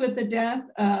ends with the death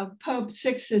of Pope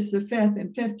Sixtus V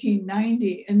in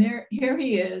 1590. And here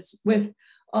he is with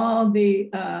all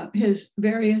his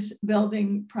various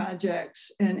building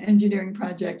projects and engineering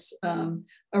projects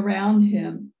around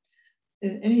him.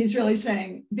 And he's really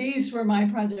saying, these were my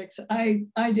projects. I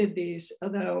did these,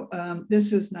 although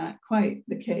this was not quite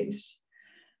the case.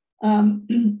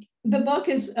 The book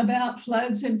is about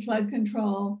floods and flood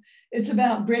control. It's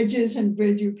about bridges and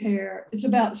bridge repair. It's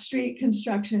about street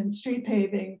construction, street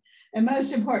paving, and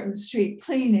most important, street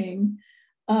cleaning.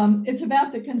 It's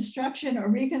about the construction or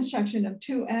reconstruction of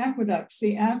two aqueducts,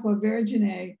 the Aqua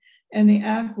Vergine and the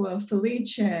Aqua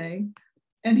Felice.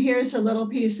 And here's a little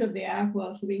piece of the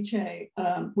Aqua Felice,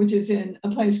 which is in a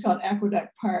place called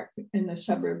Aqueduct Park in the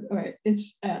suburb, or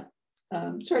it's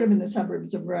sort of in the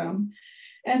suburbs of Rome.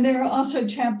 And there are also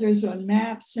chapters on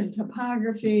maps and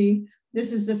topography.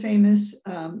 This is the famous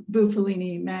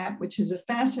Bufalini map, which is a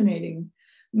fascinating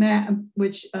map,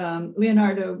 which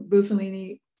Leonardo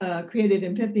Bufalini created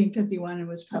in 1551 and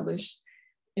was published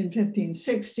in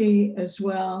 1560 as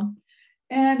well.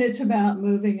 And it's about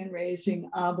moving and raising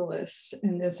obelisks.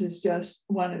 And this is just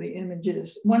one of the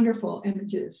images, wonderful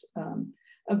images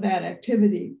of that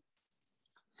activity.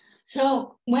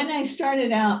 So when I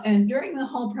started out, and during the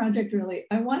whole project, really,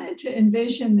 I wanted to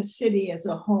envision the city as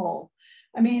a whole.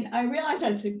 I mean, I realize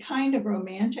that's a kind of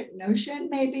romantic notion,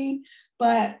 maybe,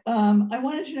 but I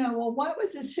wanted to know, well, what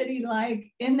was the city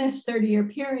like in this 30-year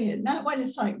period? Not what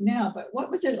it's like now, but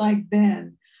what was it like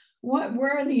then? What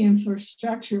were the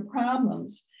infrastructure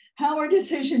problems? How were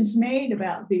decisions made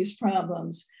about these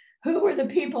problems? Who were the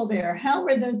people there? How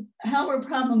were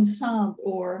problems solved?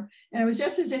 And I was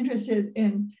just as interested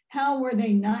in how were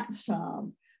they not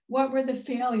solved? What were the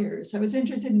failures? I was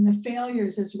interested in the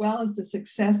failures as well as the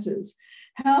successes.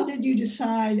 How did you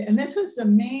decide? And this was the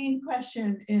main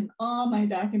question in all my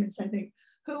documents, I think,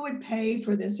 who would pay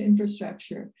for this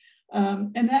infrastructure?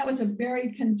 And that was a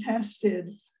very contested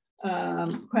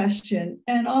question.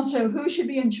 And also, who should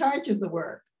be in charge of the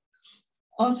work?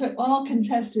 Also, all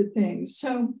contested things.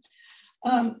 So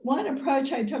one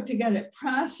approach I took to get at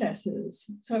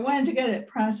processes, so I wanted to get at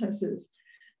processes,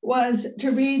 was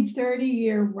to read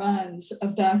 30-year runs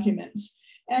of documents.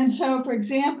 And so, for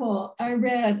example, I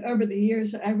read over the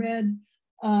years, I read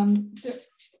a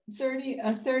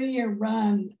 30-year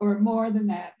run, or more than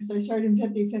that, because I started in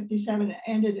 1557 and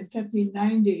ended in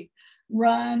 1590,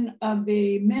 run of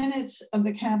the minutes of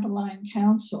the Capitoline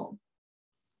Council.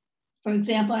 For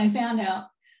example, I found out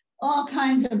all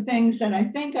kinds of things that I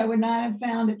think I would not have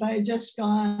found if I had just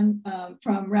gone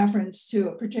from reference to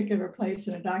a particular place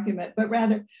in a document, but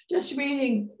rather just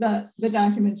reading the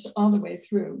documents all the way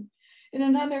through. In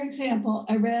another example,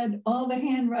 I read all the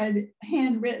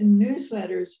handwritten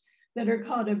newsletters that are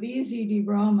called Avvisi di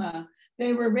Roma.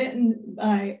 They were written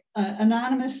by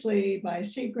anonymously by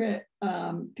secret.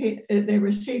 They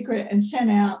were secret and sent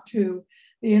out to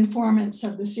the informants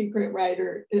of the secret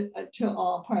writer to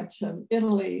all parts of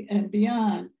Italy and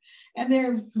beyond. And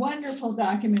they're wonderful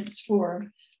documents for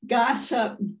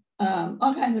gossip,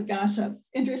 all kinds of gossip,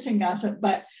 interesting gossip,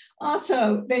 but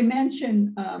also they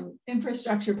mention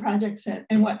infrastructure projects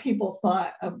and what people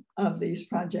thought of these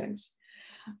projects.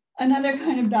 Another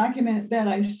kind of document that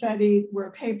I studied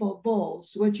were papal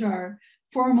bulls, which are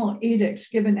formal edicts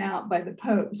given out by the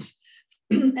popes.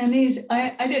 And these,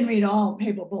 I didn't read all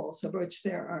papal bulls, of which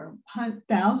there are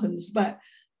thousands, but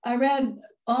I read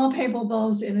all papal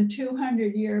bulls in a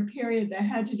 200-year period that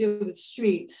had to do with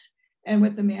streets and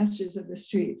with the masters of the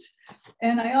streets.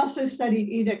 And I also studied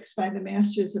edicts by the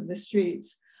masters of the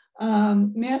streets.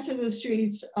 Masters of the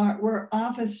streets were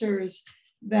officers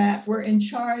that were in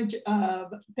charge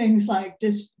of things like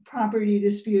property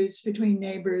disputes between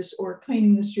neighbors, or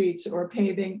cleaning the streets, or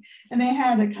paving. And they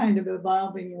had a kind of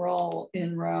evolving role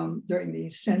in Rome during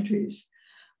these centuries.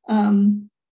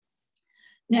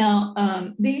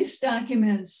 These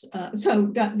documents,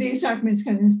 these documents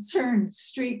concern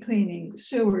street cleaning,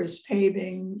 sewers,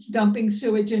 paving, dumping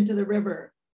sewage into the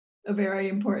river, a very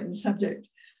important subject,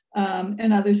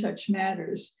 and other such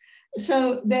matters.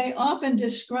 So they often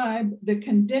describe the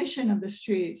condition of the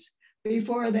streets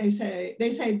before they say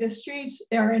the streets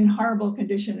are in horrible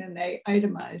condition, and they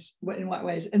itemize in what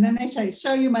ways. And then they say,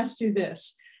 so you must do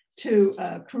this to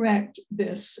correct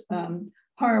this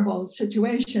horrible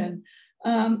situation.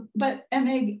 Since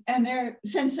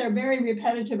they're very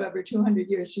repetitive over 200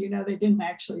 years, so you know they didn't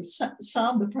actually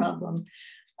solve the problem.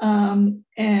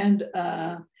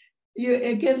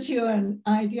 It gives you an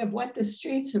idea of what the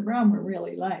streets of Rome were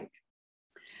really like.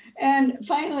 And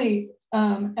finally,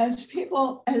 as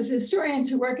historians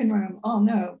who work in Rome all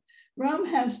know, Rome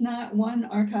has not one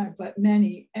archive, but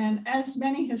many. And as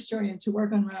many historians who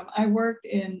work on Rome, I worked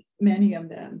in many of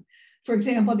them. For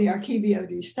example, the Archivio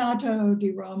di Stato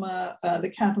di Roma, the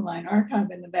Capitoline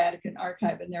Archive, and the Vatican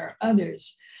Archive, and there are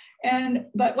others.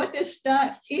 But what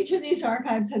each of these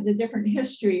archives has a different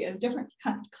history and a different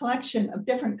collection of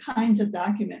different kinds of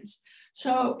documents.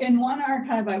 So in one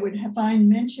archive, I would find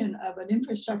mention of an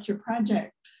infrastructure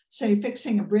project say,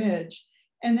 fixing a bridge.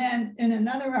 And then in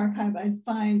another archive, I'd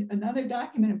find another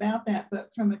document about that,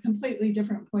 but from a completely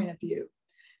different point of view.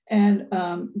 And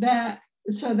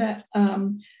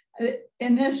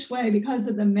in this way, because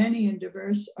of the many and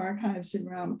diverse archives in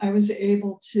Rome, I was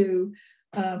able to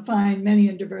find many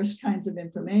and diverse kinds of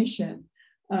information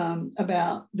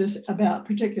about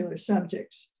particular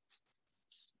subjects.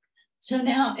 So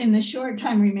now in the short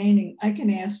time remaining, I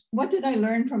can ask, what did I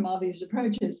learn from all these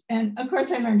approaches? And of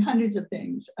course I learned hundreds of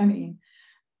things. I mean,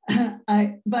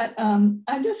 I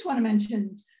just want to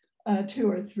mention two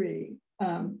or three.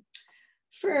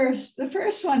 First, the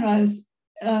first one was,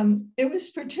 it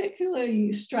was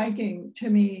particularly striking to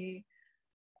me,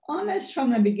 almost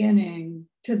from the beginning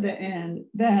to the end,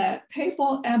 that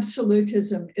papal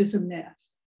absolutism is a myth.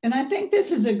 And I think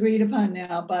this is agreed upon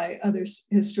now by other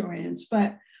historians,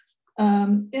 but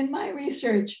in my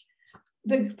research,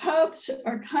 the popes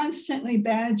are constantly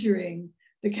badgering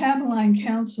the Camerlenghi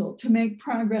Council to make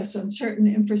progress on certain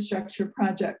infrastructure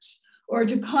projects or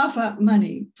to cough up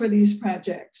money for these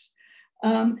projects.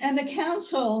 And the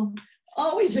council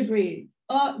always agreed.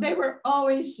 They were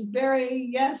always very,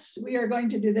 yes, we are going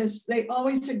to do this. They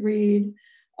always agreed.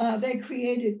 They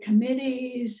created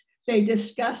committees. They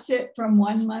discussed it from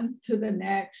 1 month to the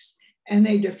next, and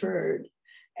they deferred.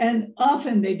 And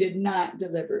often they did not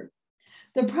deliver.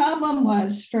 The problem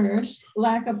was, first,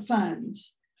 lack of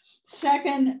funds.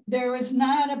 Second, there was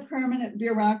not a permanent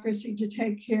bureaucracy to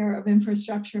take care of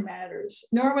infrastructure matters,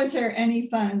 nor was there any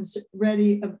funds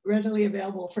readily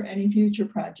available for any future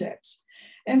projects.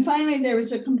 And finally, there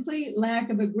was a complete lack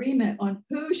of agreement on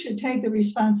who should take the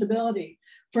responsibility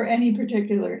for any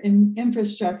particular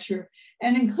infrastructure,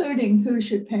 and including who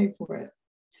should pay for it.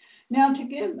 Now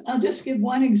I'll just give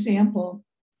one example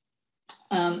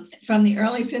from the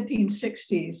early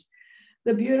 1560s.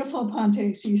 The beautiful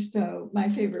Ponte Sisto, my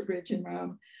favorite bridge in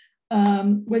Rome,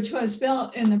 which was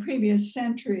built in the previous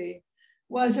century,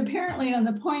 was apparently on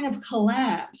the point of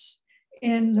collapse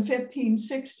in the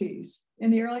 1560s, in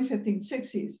the early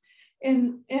 1560s.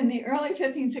 In the early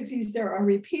 1560s, there are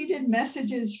repeated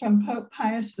messages from Pope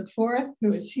Pius IV,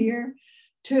 who is here,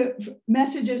 to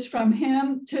messages from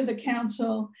him to the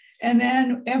council. And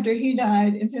then after he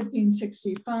died in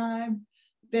 1565,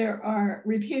 there are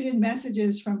repeated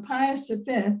messages from Pius V,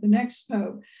 the next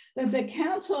pope, that the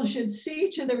council should see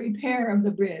to the repair of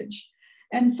the bridge.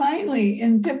 And finally,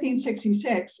 in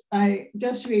 1566, I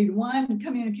just read one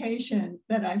communication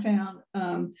that I found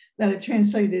that I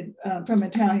translated from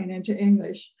Italian into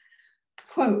English.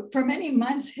 Quote, "For many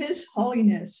months, His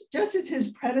Holiness, just as his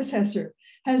predecessor,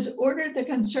 has ordered the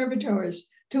conservators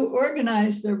to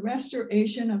organize the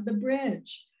restoration of the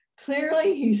bridge.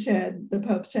 Clearly," he said, the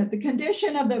Pope said, "the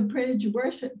condition of the bridge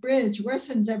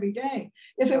worsens every day.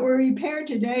 If it were repaired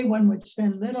today, one would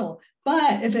spend little.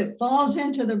 But if it falls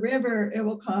into the river, it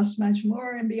will cost much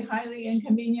more and be highly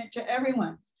inconvenient to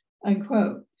everyone,"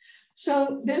 unquote.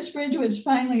 So this bridge was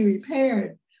finally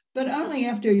repaired, but only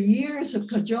after years of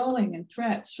cajoling and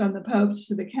threats from the popes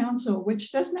to the council,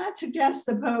 which does not suggest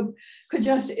the Pope could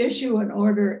just issue an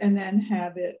order and then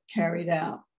have it carried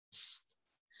out.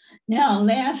 Now,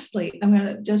 lastly, I'm going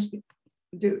to just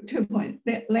do 2 points.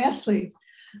 Lastly,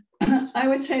 I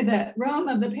would say that Rome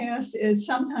of the past is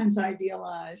sometimes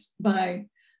idealized by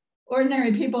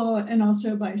ordinary people and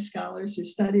also by scholars who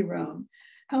study Rome.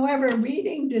 However,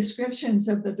 reading descriptions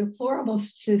of the deplorable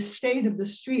state of the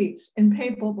streets in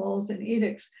papal bulls and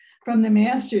edicts from the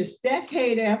masters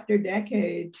decade after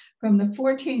decade, from the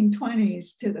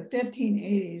 1420s to the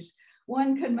 1580s,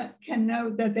 one can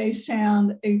note that they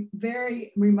sound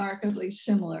very remarkably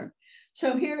similar.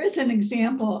 So here is an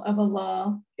example of a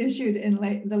law issued in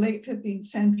the late 15th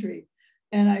century.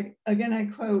 And I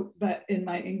quote, but in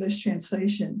my English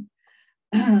translation,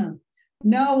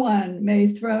 "No one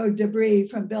may throw debris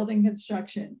from building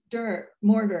construction, dirt,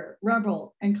 mortar,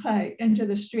 rubble, and clay into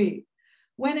the street.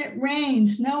 When it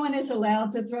rains, no one is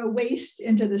allowed to throw waste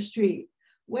into the street.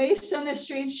 Waste on the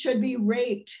streets should be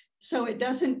raked so it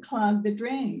doesn't clog the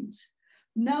drains.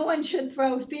 No one should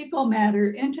throw fecal matter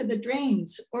into the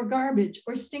drains, or garbage,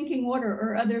 or stinking water,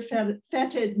 or other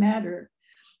fetid matter.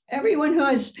 Everyone who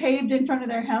has paved in front of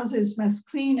their houses must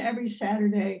clean every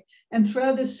Saturday and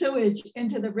throw the sewage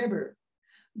into the river.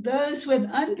 Those with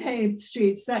unpaved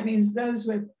streets," that means those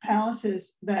with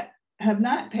palaces that have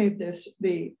not paved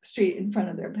the street in front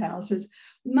of their palaces,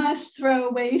 "must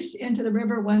throw waste into the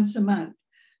river once a month.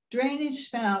 Drainage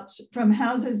spouts from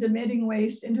houses emitting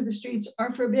waste into the streets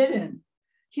are forbidden.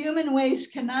 Human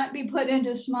waste cannot be put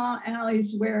into small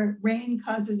alleys where rain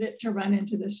causes it to run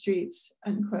into the streets,"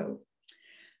 unquote.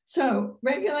 So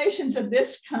regulations of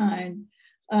this kind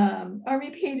are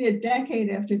repeated decade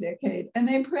after decade, and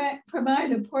they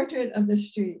provide a portrait of the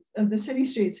streets, of the city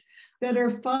streets, that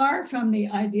are far from the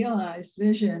idealized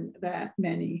vision that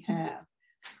many have.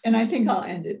 And I think I'll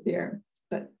end it there,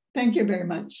 but thank you very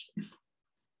much.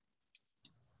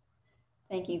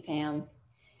 Thank you, Pam.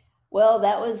 Well,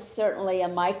 that was certainly a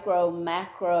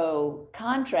micro-macro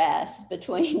contrast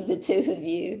between the two of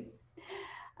you.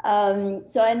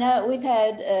 So I know we've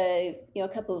had a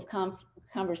couple of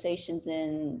conversations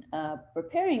in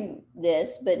preparing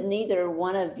this, but neither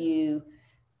one of you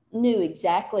knew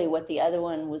exactly what the other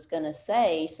one was going to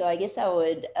say. So I guess I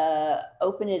would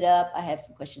open it up. I have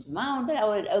some questions of my own, but I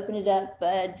would open it up.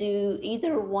 Do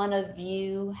either one of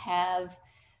you have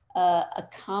a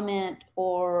comment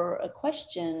or a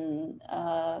question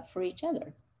for each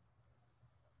other?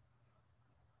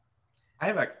 I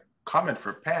have a comment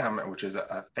for Pam, which is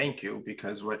a thank you,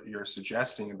 because what you're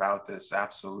suggesting about this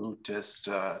absolutist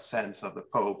sense of the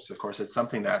popes, of course, it's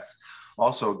something that's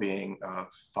also being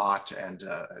fought, and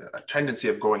a tendency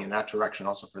of going in that direction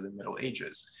also for the Middle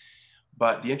Ages.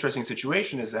 But the interesting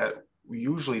situation is that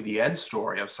usually the end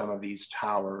story of some of these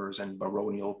towers and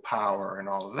baronial power and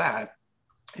all of that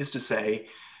is to say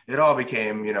it all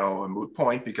became, a moot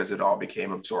point because it all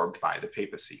became absorbed by the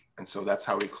papacy. And so that's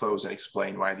how we close and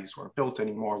explain why these weren't built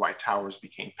anymore, why towers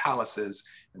became palaces,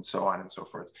 and so on and so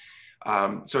forth.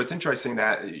 So it's interesting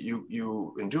that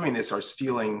you in doing this, are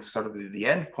stealing sort of the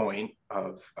end point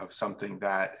of something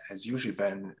that has usually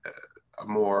been a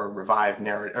more revived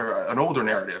narrative, or an older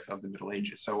narrative of the Middle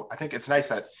Ages. So I think it's nice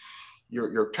that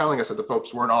you're telling us that the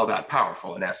popes weren't all that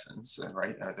powerful in essence,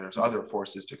 right? There's other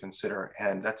forces to consider,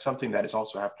 and that's something that is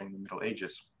also happening in the Middle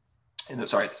Ages, in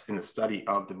the study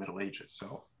of the Middle Ages.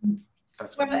 So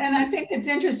that's well, and I think it's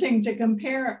interesting to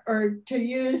compare, or to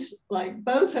use like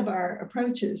both of our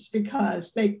approaches,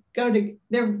 because they're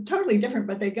totally different,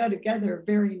 but they go together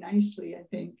very nicely, I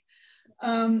think.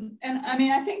 And I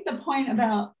mean, I think the point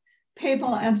about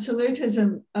papal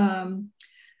absolutism,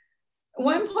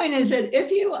 one point is that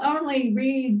if you only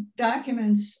read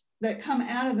documents that come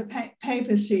out of the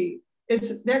papacy,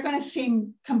 they're going to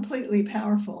seem completely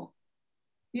powerful.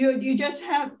 You just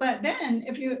have, but then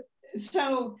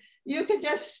so you could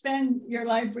just spend your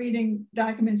life reading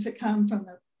documents that come from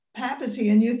the papacy,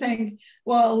 and you think,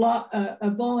 well,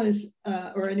 a bull is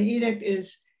or an edict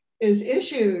is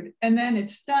issued, and then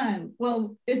it's done.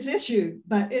 Well, it's issued,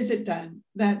 but is it done?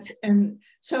 And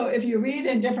so if you read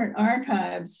in different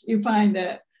archives, you find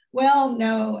that, well,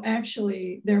 no,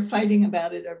 actually they're fighting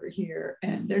about it over here,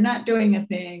 and they're not doing a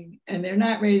thing, and they're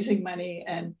not raising money,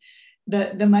 and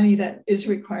the money that is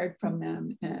required from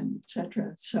them, and et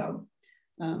cetera. So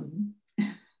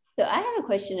so I have a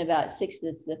question about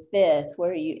Sixteenth the Fifth,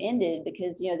 where you ended,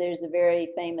 because there's a very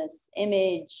famous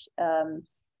image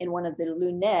in one of the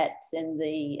lunettes in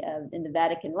the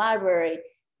Vatican Library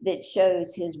that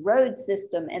shows his road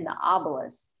system and the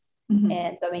obelisks. Mm-hmm.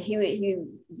 And so, I mean, he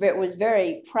was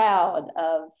very proud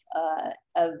of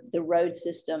the road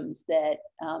systems that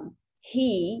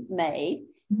he made.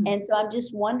 Mm-hmm. And so I'm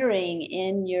just wondering,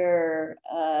 in your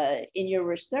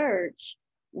research,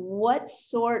 what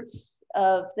sorts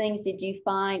of things did you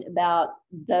find about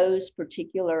those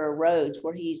particular roads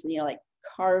where he's, like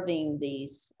carving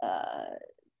these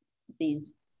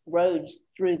roads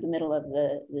through the middle of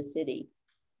the city?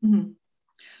 Mm-hmm.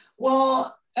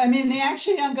 Well, I mean, they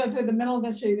actually don't go through the middle of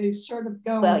the city. They sort of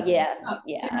go. Well, yeah.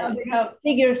 They go,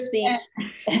 figure of speech.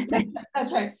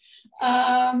 That's right.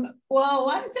 Well,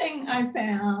 one thing I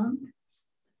found,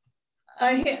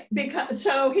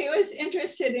 so he was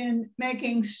interested in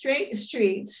making straight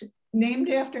streets named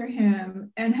after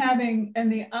him, and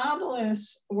the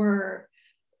obelisks were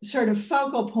sort of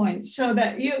focal points, so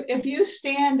that if you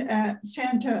stand at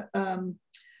Santa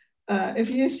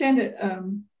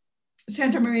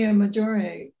Maria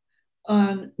Maggiore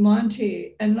on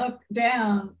Monte and look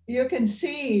down, you can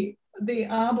see the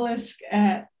obelisk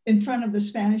in front of the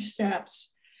Spanish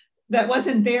Steps. That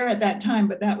wasn't there at that time,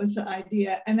 but that was the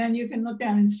idea. And then you can look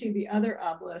down and see the other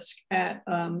obelisk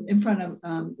in front of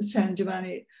San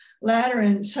Giovanni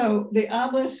Lateran. So the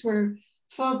obelisks were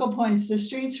focal points. The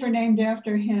streets were named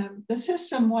after him. The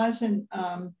system wasn't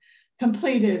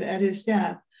completed at his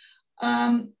death.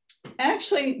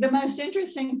 Actually, the most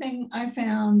interesting thing I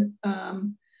found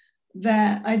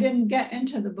that I didn't get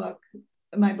into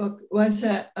my book, was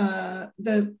that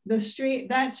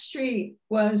that street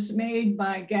was made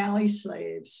by galley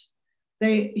slaves.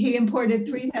 He imported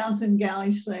 3,000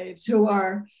 galley slaves, who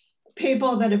are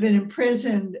people that have been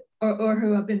imprisoned or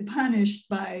who have been punished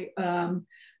by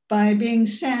by being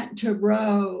sent to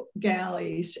row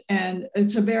galleys. And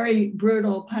it's a very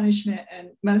brutal punishment, and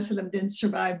most of them didn't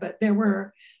survive, but there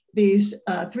were these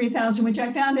 3,000, which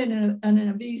I found in an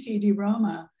Avisi di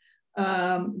Roma,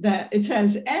 that it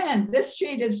says, and this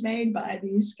street is made by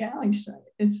these galley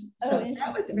sites. So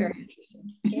that was very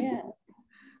interesting. Yeah.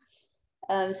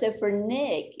 So for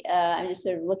Nick, I'm just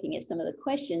sort of looking at some of the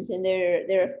questions, and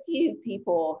there are a few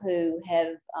people who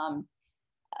have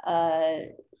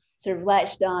sort of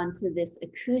latched on to this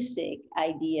acoustic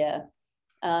idea.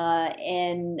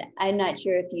 And I'm not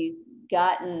sure if you've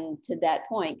gotten to that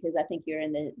point, because I think you're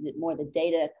in the more the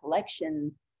data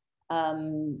collection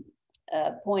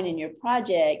point in your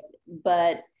project,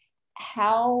 but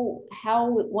how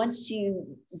once you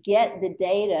get the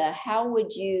data, how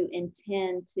would you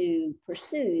intend to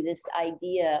pursue this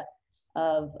idea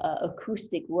of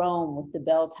acoustic Rome with the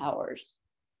bell towers?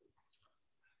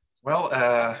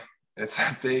 Well, it's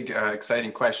a big,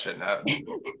 exciting question.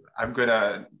 I'm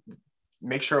gonna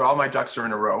make sure all my ducks are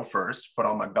in a row first, put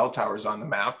all my bell towers on the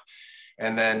map,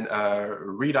 and then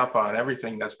read up on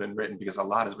everything that's been written, because a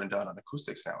lot has been done on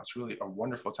acoustics now. It's really a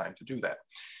wonderful time to do that.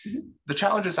 Mm-hmm. The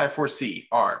challenges I foresee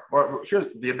are, or here are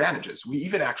the advantages. We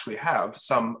even actually have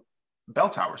some bell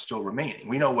towers still remaining.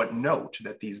 We know what note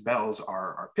that these bells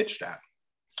are pitched at,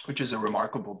 which is a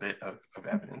remarkable bit of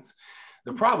evidence.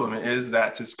 The problem is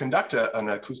that to conduct an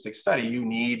acoustic study, you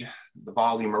need the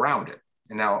volume around it.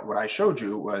 And now what I showed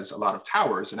you was a lot of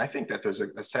towers, and I think that there's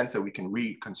a sense that we can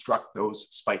reconstruct those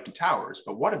spiky towers.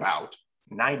 But what about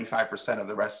 95% of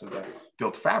the rest of the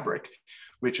built fabric,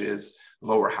 which is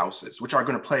lower houses, which are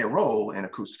going to play a role in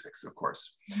acoustics, of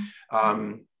course.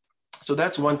 So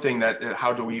that's one thing that,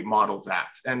 how do we model that?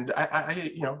 And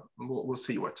we'll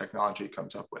see what technology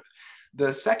comes up with.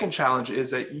 The second challenge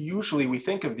is that usually we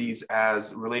think of these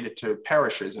as related to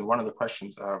parishes, and one of the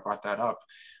questions brought that up.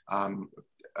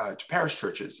 To parish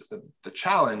churches. The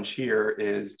challenge here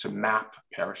is to map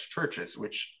parish churches,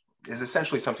 which is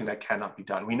essentially something that cannot be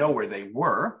done. We know where they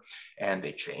were, and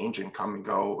they change and come and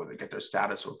go, or they get their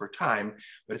status over time,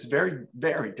 but it's very,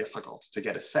 very difficult to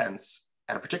get a sense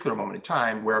at a particular moment in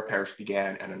time where a parish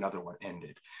began and another one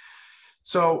ended.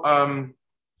 So,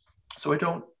 so I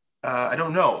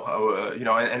don't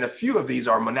know, and a few of these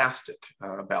are monastic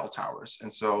bell towers,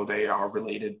 and so they are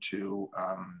related to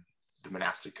the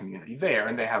monastic community there,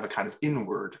 and they have a kind of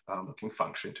inward looking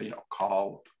function to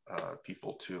call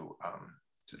people to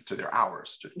their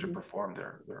hours to perform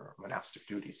their monastic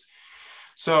duties.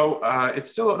 So it's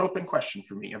still an open question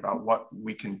for me about what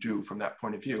we can do from that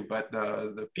point of view, but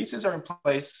the pieces are in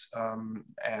place,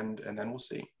 and then we'll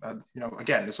see.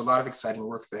 Again, there's a lot of exciting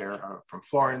work there from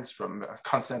Florence, from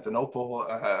Constantinople,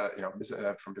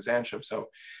 from Byzantium. So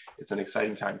it's an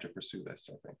exciting time to pursue this,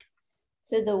 I think.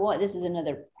 So this is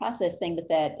another process thing, but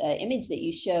that image that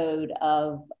you showed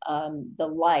of the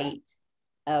light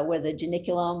where the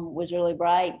geniculum was really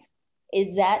bright,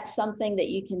 is that something that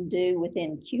you can do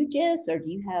within QGIS, or do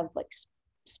you have like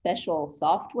special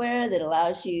software that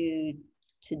allows you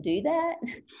to do that?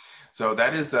 So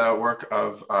that is the work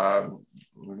of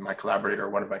my collaborator,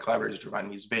 one of my collaborators,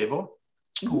 Giovanni Svevo,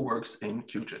 who works in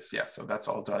QGIS. Yeah, so that's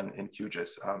all done in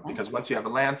QGIS because once you have a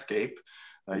landscape,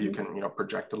 you can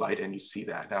project the light and you see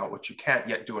that. Now, what you can't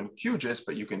yet do in QGIS,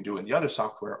 but you can do in the other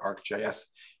software, ArcGIS,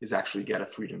 is actually get a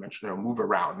three-dimensional move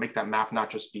around, make that map not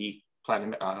just be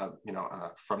planning,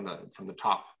 from the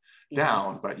top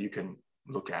down, but you can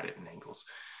look at it in angles.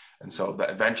 And so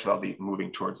that eventually I'll be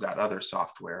moving towards that other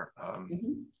software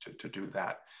to do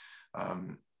that.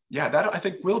 Yeah, that I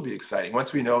think will be exciting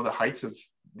once we know the heights of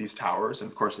these towers,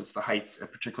 and of course it's the heights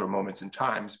at particular moments in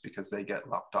times because they get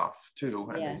lopped off too,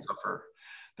 and they suffer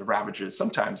the ravages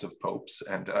sometimes of popes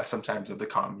and sometimes of the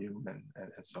commune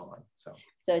and so on.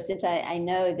 So since I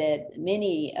know that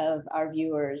many of our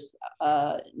viewers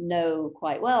know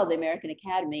quite well the American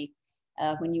Academy,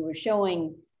 when you were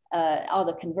showing all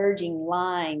the converging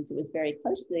lines, it was very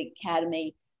close to the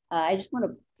Academy. I just want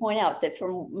to point out that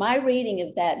from my reading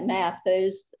of that map,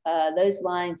 those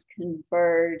lines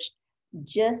converged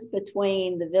just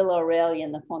between the Villa Aurelia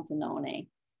and the Fontanone.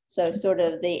 So sort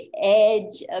of the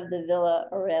edge of the Villa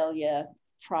Aurelia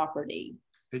property.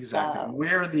 Exactly,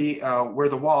 where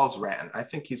the walls ran. I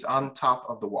think he's on top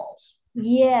of the walls.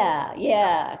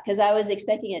 Yeah, because I was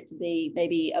expecting it to be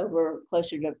maybe over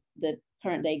closer to the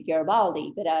current day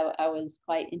Garibaldi, but I was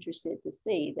quite interested to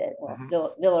see that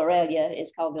Villa Aurelia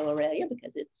is called Villa Aurelia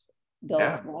because it's built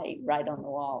right on the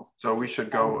walls. So we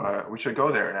should go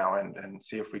there now and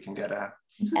see if we can get a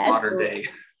modern day.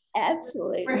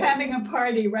 Absolutely. We're having a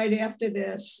party right after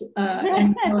this.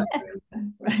 Right.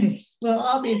 Well,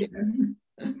 I'll be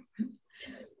there.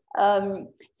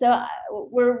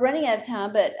 We're running out of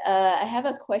time, but I have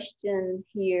a question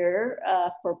here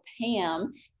for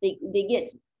Pam that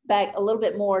gets back a little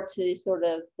bit more to sort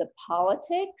of the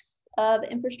politics of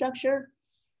infrastructure.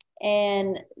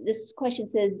 And this question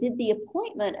says, did the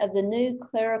appointment of the new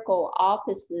clerical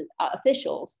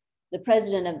officials, the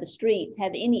president of the streets,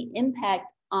 have any impact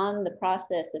on the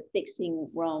process of fixing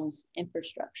Rome's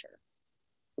infrastructure?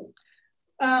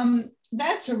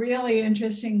 That's a really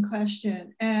interesting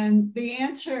question. And the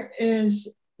answer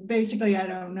is basically, I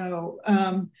don't know,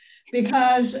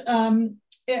 because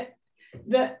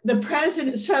the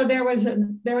president, so there was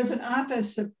an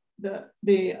office, the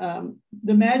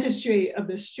magistrate of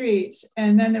the streets,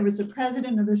 and then there was the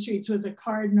president of the streets, was a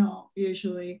cardinal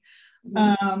usually.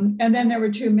 And then there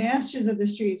were two masters of the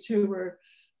streets who were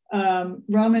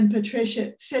Roman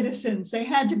patrician citizens. They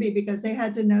had to be, because they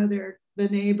had to know the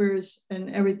neighbors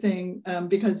and everything,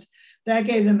 because that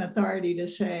gave them authority to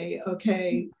say,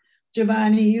 okay,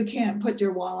 Giovanni, you can't put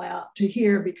your wall out to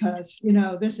here because, you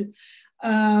know, this is,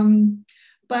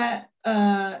 but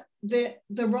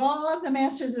the role of the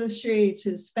masters of the streets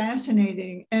is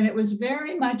fascinating, and it was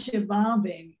very much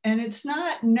evolving, and it's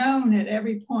not known at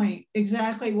every point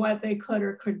exactly what they could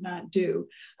or could not do.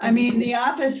 I mean, the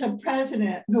office of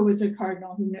president, who was a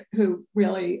cardinal who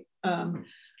really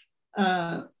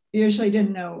usually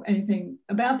didn't know anything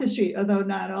about the street, although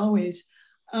not always,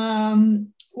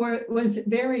 was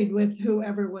varied with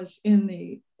whoever was in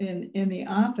the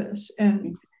office.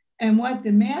 And what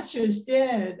the masters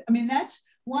did, I mean, that's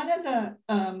one of the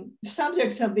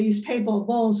subjects of these papal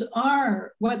bulls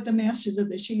are what the masters of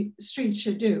the streets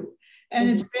should do. And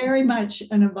it's very much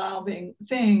an evolving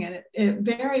thing. And it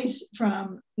varies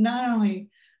from not only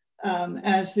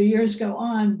as the years go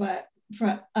on, but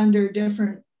under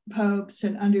different popes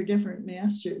and under different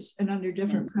masters and under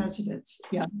different presidents.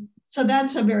 Yeah. So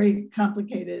that's a very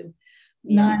complicated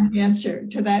non-answer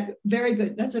to that. Very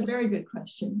good. That's a very good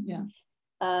question. Yeah.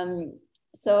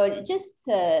 So just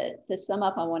to sum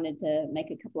up, I wanted to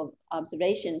make a couple of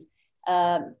observations.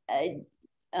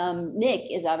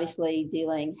 Nick is obviously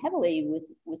dealing heavily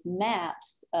with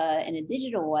maps in a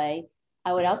digital way.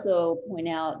 I would also point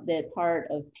out that part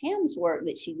of Pam's work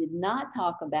that she did not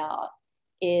talk about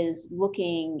is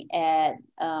looking at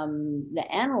the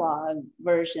analog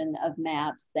version of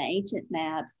maps, the ancient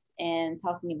maps, and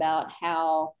talking about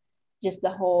how just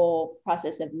the whole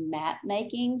process of map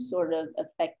making sort of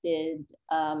affected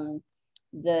the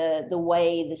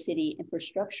way the city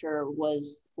infrastructure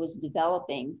was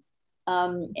developing.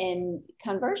 And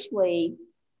conversely,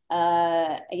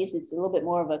 I guess it's a little bit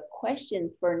more of a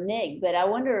question for Nick, but I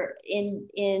wonder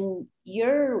in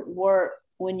your work,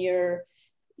 when you're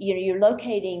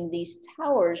locating these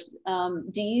towers,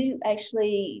 do you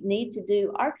actually need to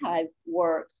do archive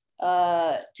work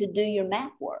to do your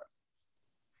map work?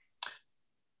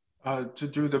 To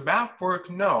do the map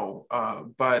work, no,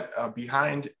 but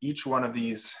behind each one of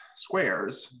these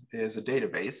squares is a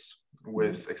database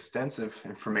with extensive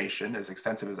information, as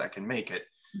extensive as I can make it,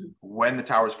 when the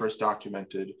tower was first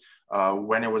documented,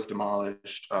 when it was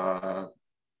demolished,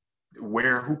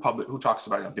 who talks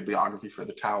about a bibliography for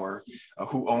the tower,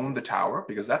 who owned the tower,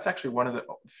 because that's actually one of the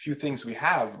few things we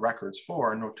have records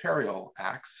for, notarial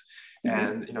acts.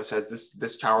 And says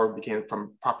this tower became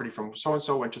from property from so and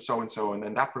so went to so and so, and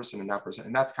then that person and that person,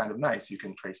 and that's kind of nice. You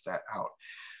can trace that out.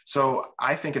 So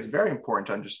I think it's very important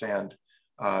to understand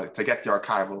to get the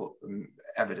archival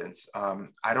evidence.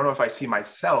 I don't know if I see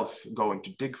myself going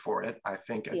to dig for it. I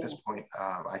think at this point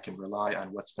I can rely on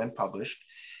what's been published,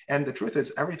 and the truth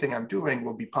is everything I'm doing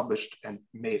will be published and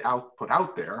put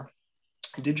out there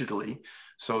digitally,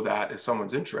 so that if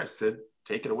someone's interested,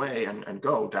 take it away and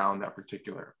go down that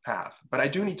particular path. But I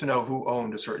do need to know who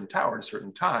owned a certain tower at a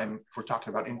certain time if we're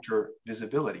talking about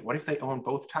intervisibility. What if they own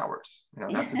both towers?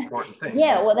 That's an important thing.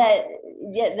 Well,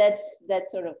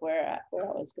 that's sort of where I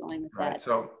was going with that.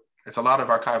 So it's a lot of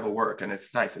archival work, and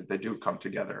it's nice that they do come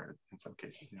together in some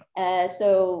cases.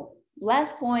 So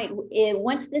last point,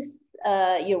 once this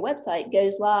your website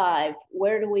goes live,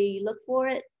 where do we look for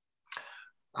it?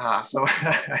 So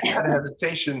I had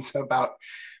hesitations about,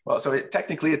 well, so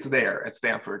technically it's there at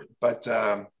Stanford, but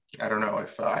I don't know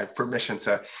if I have permission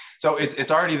to. So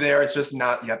it's already there. It's just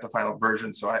not yet the final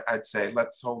version. So I'd say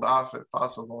let's hold off if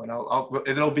possible, and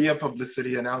it'll be a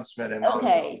publicity announcement, and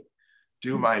I'll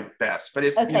do my best. But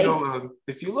if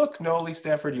if you look Noli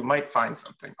Stanford, you might find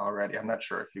something already. I'm not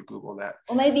sure if you Google that.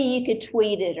 Well, maybe you could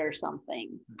tweet it or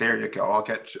something. There you go. I'll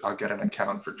get an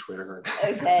account for Twitter.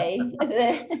 Okay.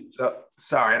 So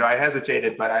sorry, I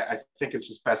hesitated, but I think it's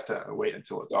just best to wait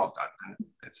until it's all done.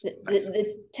 It's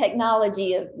the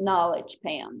technology of knowledge,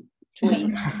 Pam.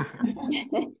 Tweet.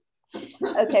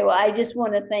 Okay, well, I just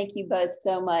want to thank you both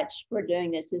so much for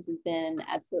doing this. This has been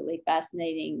absolutely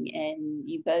fascinating, and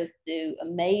you both do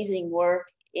amazing work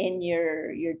in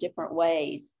your different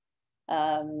ways.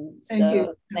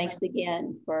 So thanks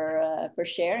again for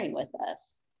sharing with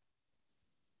us.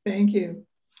 Thank you.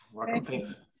 Welcome,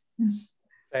 thanks.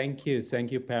 Thank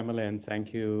you Pamela, and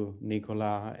thank you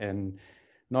Nicola. And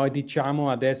noi diciamo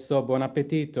adesso buon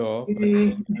appetito.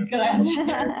 Grazie.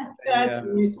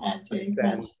 Grazie, Tatti.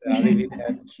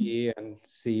 Arrivederci, and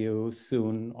see you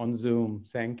soon on Zoom.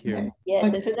 Thank you.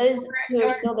 Yes, and for those who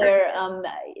are still there,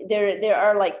 there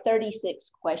are like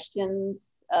 36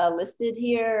 questions listed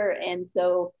here, and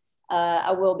so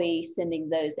I will be sending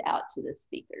those out to the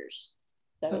speakers.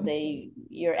 So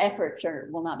your efforts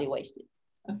will not be wasted.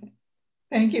 Okay.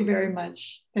 Thank you very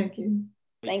much. Thank you.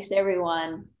 Thanks,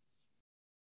 everyone.